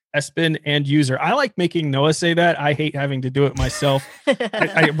 run, sbin, and user. I like making Noah say that. I hate having to do it myself.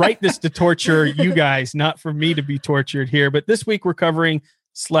 I write this to torture you guys, not for me to be tortured here. But this week, we're covering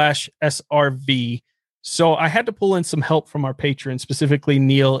 /srv. So I had to pull in some help from our patron, specifically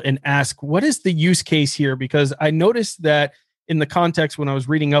Neil, and ask, what is the use case here? Because I noticed that in the context when I was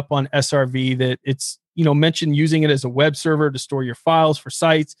reading up on SRV that it's, mentioned using it as a web server to store your files for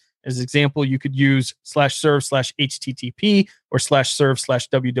sites. As example, you could use /serve/http or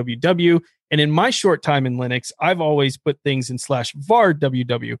 /serve/www. And in my short time in Linux, I've always put things in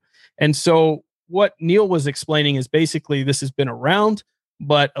 /var/www. And so what Neil was explaining is basically this has been around,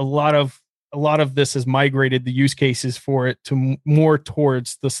 but a lot of this has migrated the use cases for it to more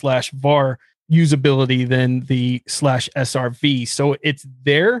towards the /var usability than the /srv. So it's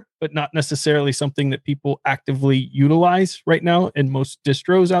there, but not necessarily something that people actively utilize right now in most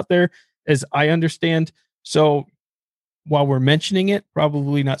distros out there, as I understand. So while we're mentioning it,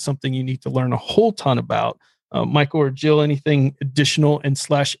 probably not something you need to learn a whole ton about. Michael or Jill, anything additional in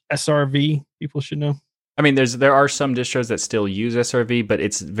 /srv people should know? I mean, there are some distros that still use SRV, but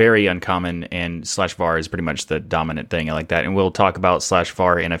it's very uncommon, and /var is pretty much the dominant thing like that. And we'll talk about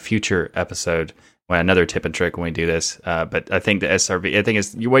 /var in a future episode, another tip and trick when we do this. But I think the SRV, I think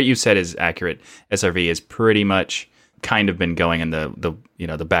is what you said is accurate. SRV is pretty much kind of been going in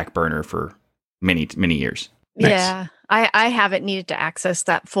the back burner for many years. Yeah, nice. I haven't needed to access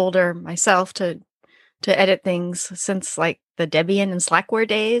that folder myself to edit things since like the Debian and Slackware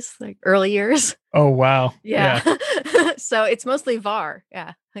days, like early years. Oh, wow. Yeah. So it's mostly var.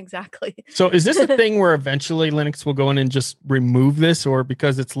 Yeah, exactly. So is this a thing where eventually Linux will go in and just remove this, or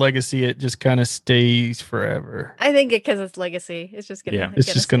because it's legacy, it just kind of stays forever? I think because it's legacy, it's just going to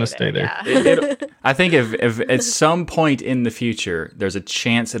it's just going to stay there. Yeah. I think if at some point in the future, there's a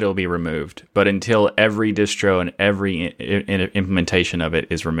chance that it'll be removed. But until every distro and every implementation of it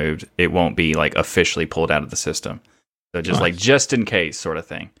is removed, it won't be like officially pulled out of the system. So just in case sort of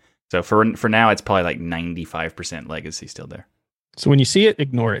thing. So for now, it's probably like 95% legacy still there. So when you see it,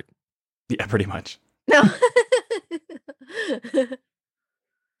 ignore it. Yeah, pretty much. No.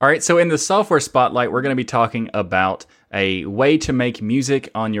 All right, so in the software spotlight, we're going to be talking about a way to make music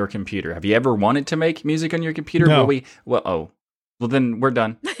on your computer. Have you ever wanted to make music on your computer? No. Well, then we're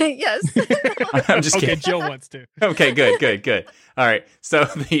done. Yes. I'm just kidding. Okay, Jill wants to. Okay, good. All right, so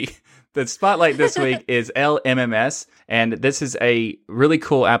the spotlight this week is LMMS, and this is a really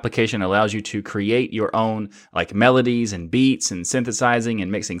cool application that allows you to create your own like melodies and beats and synthesizing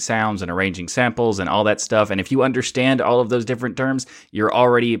and mixing sounds and arranging samples and all that stuff. And if you understand all of those different terms, you're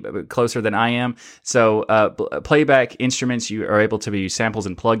already closer than I am. So playback instruments, you are able to use samples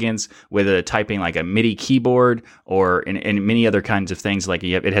and plugins with typing like a MIDI keyboard or in many other kinds of things. Like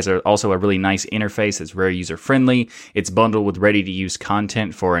it has also a really nice interface that's very user-friendly. It's bundled with ready-to-use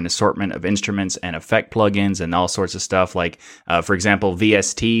content for an assortment of instruments and effect plugins and all sorts of stuff. Like, for example,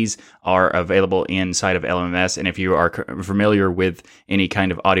 VSTs are available inside of LMMS. And if you are familiar with any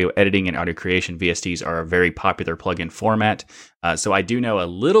kind of audio editing and audio creation, VSTs are a very popular plugin format. So I do know a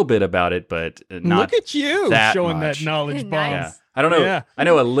little bit about it, but not Look at you that showing much. that knowledge bomb. Nice. I don't know. Yeah. I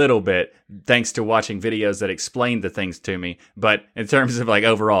know a little bit thanks to watching videos that explain the things to me. But in terms of like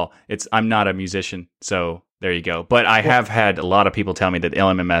overall, I'm not a musician, so there you go. But I have had a lot of people tell me that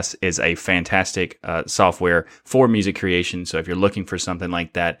LMMS is a fantastic software for music creation. So if you're looking for something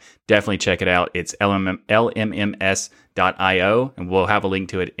like that, definitely check it out. It's lmms.io, and we'll have a link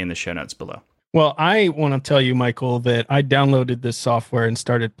to it in the show notes below. Well, I want to tell you, Michael, that I downloaded this software and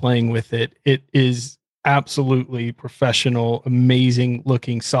started playing with it. It is absolutely professional, amazing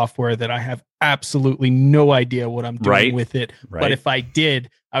looking software that I have absolutely no idea what I'm doing with it. Right. But if I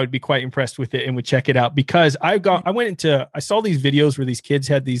did, I would be quite impressed with it and would check it out, because I saw these videos where these kids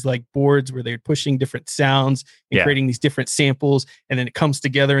had these like boards where they're pushing different sounds and creating these different samples, and then it comes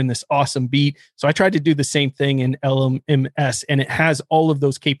together in this awesome beat. So I tried to do the same thing in LMMS, and it has all of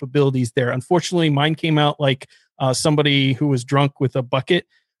those capabilities there. Unfortunately, mine came out like somebody who was drunk with a bucket.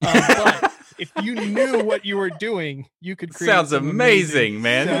 But if you knew what you were doing, you could create. Sounds amazing,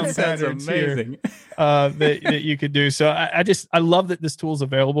 man. That sounds amazing. That you could do. So I love that this tool is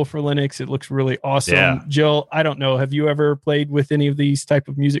available for Linux. It looks really awesome. Yeah. Jill, I don't know. Have you ever played with any of these type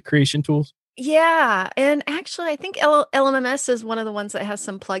of music creation tools? Yeah. And actually, I think LMMS is one of the ones that has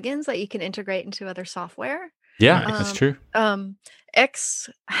some plugins that you can integrate into other software. Yeah, that's true. And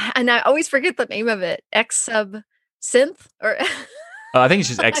I always forget the name of it. Xsub Synth or I think it's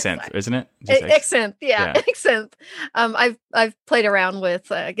just Xsynth, isn't it? Xsynth, yeah. Xsynth. I've played around with.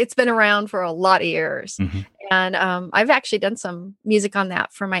 It's been around for a lot of years, and I've actually done some music on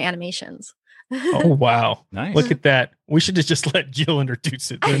that for my animations. Oh wow! Nice. Look at that. We should have just let Jill introduce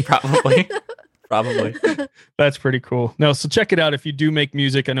it then. Probably. That's pretty cool. No, so check it out if you do make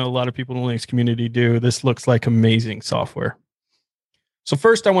music. I know a lot of people in the Linux community do. This looks like amazing software. So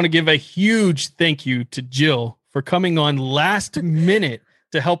first, I want to give a huge thank you to Jill for coming on last minute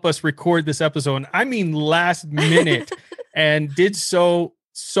to help us record this episode. And I mean last minute, and did so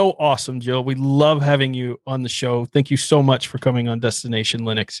awesome, Jill. We love having you on the show. Thank you so much for coming on Destination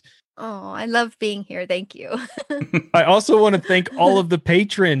Linux. Oh, I love being here. Thank you. I also want to thank all of the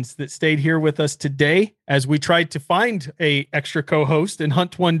patrons that stayed here with us today as we tried to find a extra co-host and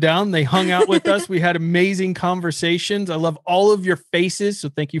hunt one down. They hung out with us. We had amazing conversations. I love all of your faces, so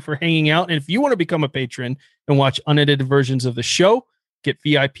thank you for hanging out. And if you want to become a patron and watch unedited versions of the show, get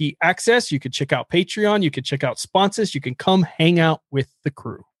VIP access, you can check out Patreon, you can check out sponsors, you can come hang out with the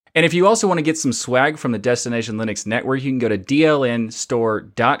crew. And if you also want to get some swag from the Destination Linux Network, you can go to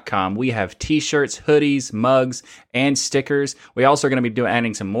dlnstore.com. We have t-shirts, hoodies, mugs, and stickers. We also are going to be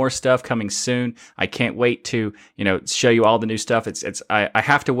adding some more stuff coming soon. I can't wait to, show you all the new stuff. I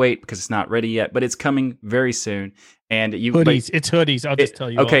have to wait because it's not ready yet, but it's coming very soon. And it's hoodies. I'll just tell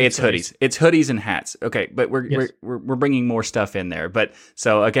you. Okay, it's hoodies. It's hoodies and hats. Okay, but we're bringing more stuff in there. But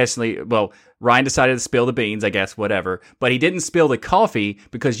so I guess Ryan decided to spill the beans. I guess whatever. But he didn't spill the coffee,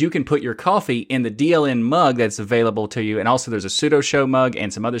 because you can put your coffee in the DLN mug that's available to you. And also there's a pseudo show mug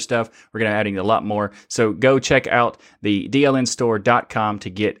and some other stuff. We're going to be adding a lot more. So go check out the dlnstore.com to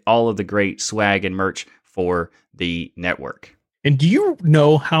get all of the great swag and merch for the network. And do you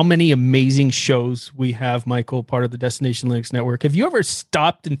know how many amazing shows we have, Michael, part of the Destination Linux Network? Have you ever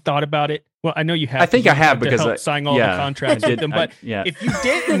stopped and thought about it? Well, I know you have. I think I have, because I signed all the contracts with them. But if you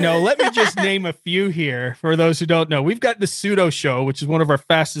didn't know, let me just name a few here for those who don't know. We've got the Pseudo Show, which is one of our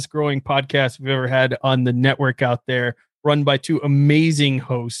fastest growing podcasts we've ever had on the network out there, run by two amazing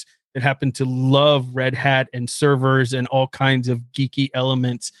hosts that happen to love Red Hat and servers and all kinds of geeky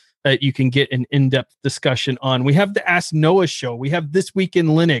elements that you can get an in-depth discussion on. We have the Ask Noah Show. We have This Week in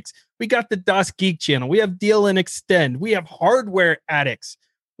Linux. We got the DOS Geek channel. We have DLN Extend. We have Hardware Addicts,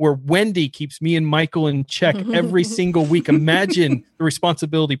 where Wendy keeps me and Michael in check every single week. Imagine the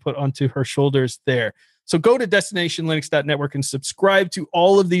responsibility put onto her shoulders there. So go to destinationlinux.network and subscribe to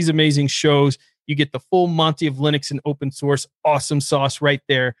all of these amazing shows. You get the full Monty of Linux and open source awesome sauce right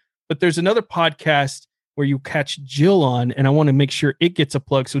there. But there's another podcast where you catch Jill on, and I want to make sure it gets a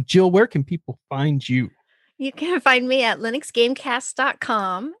plug. So Jill, where can people find you? You can find me at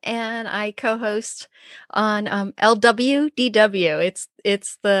linuxgamecast.com, and I co-host on LWDW.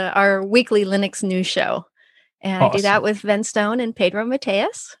 It's our weekly Linux news show. And awesome. I do that with Ven Stone and Pedro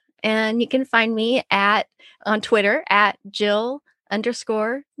Mateus. And you can find me on Twitter at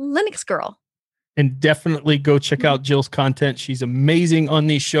Jill_LinuxGirl. And definitely go check out Jill's content. She's amazing on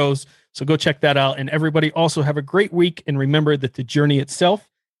these shows. So go check that out. And everybody also have a great week. And remember that the journey itself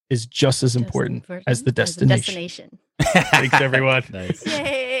is just as important as the destination. Thanks, everyone. Nice.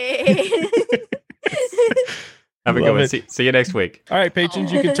 Yay. Have a good one. See you next week. All right,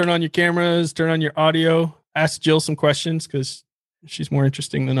 patrons, you can turn on your cameras, turn on your audio, ask Jill some questions because she's more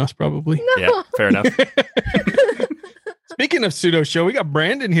interesting than us, probably. No. Yeah, fair enough. Speaking of pseudo show, we got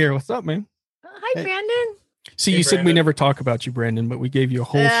Brandon here. What's up, man? Hi, Brandon. See, you said we never talk about you, Brandon, but we gave you a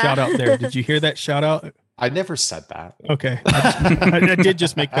whole shout out there. Did you hear that shout out? I never said that. Okay. I did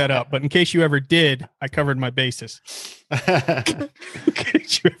just make that up. But in case you ever did, I covered my bases. In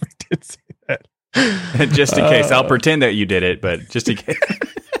case you ever did say that. Just in case. I'll pretend that you did it, but just in case.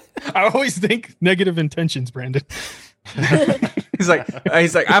 I always think negative intentions, Brandon. He's like,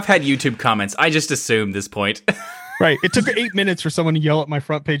 I've had YouTube comments. I just assumed this point. Right. It took 8 minutes for someone to yell at my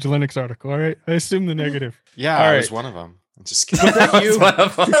front page Linux article. All right. I assume the negative. Yeah, all I right. was one of them. I'm just kidding. Was that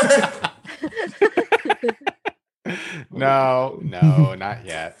you? No, not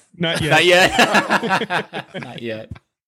yet. Not yet. Not yet. Not yet.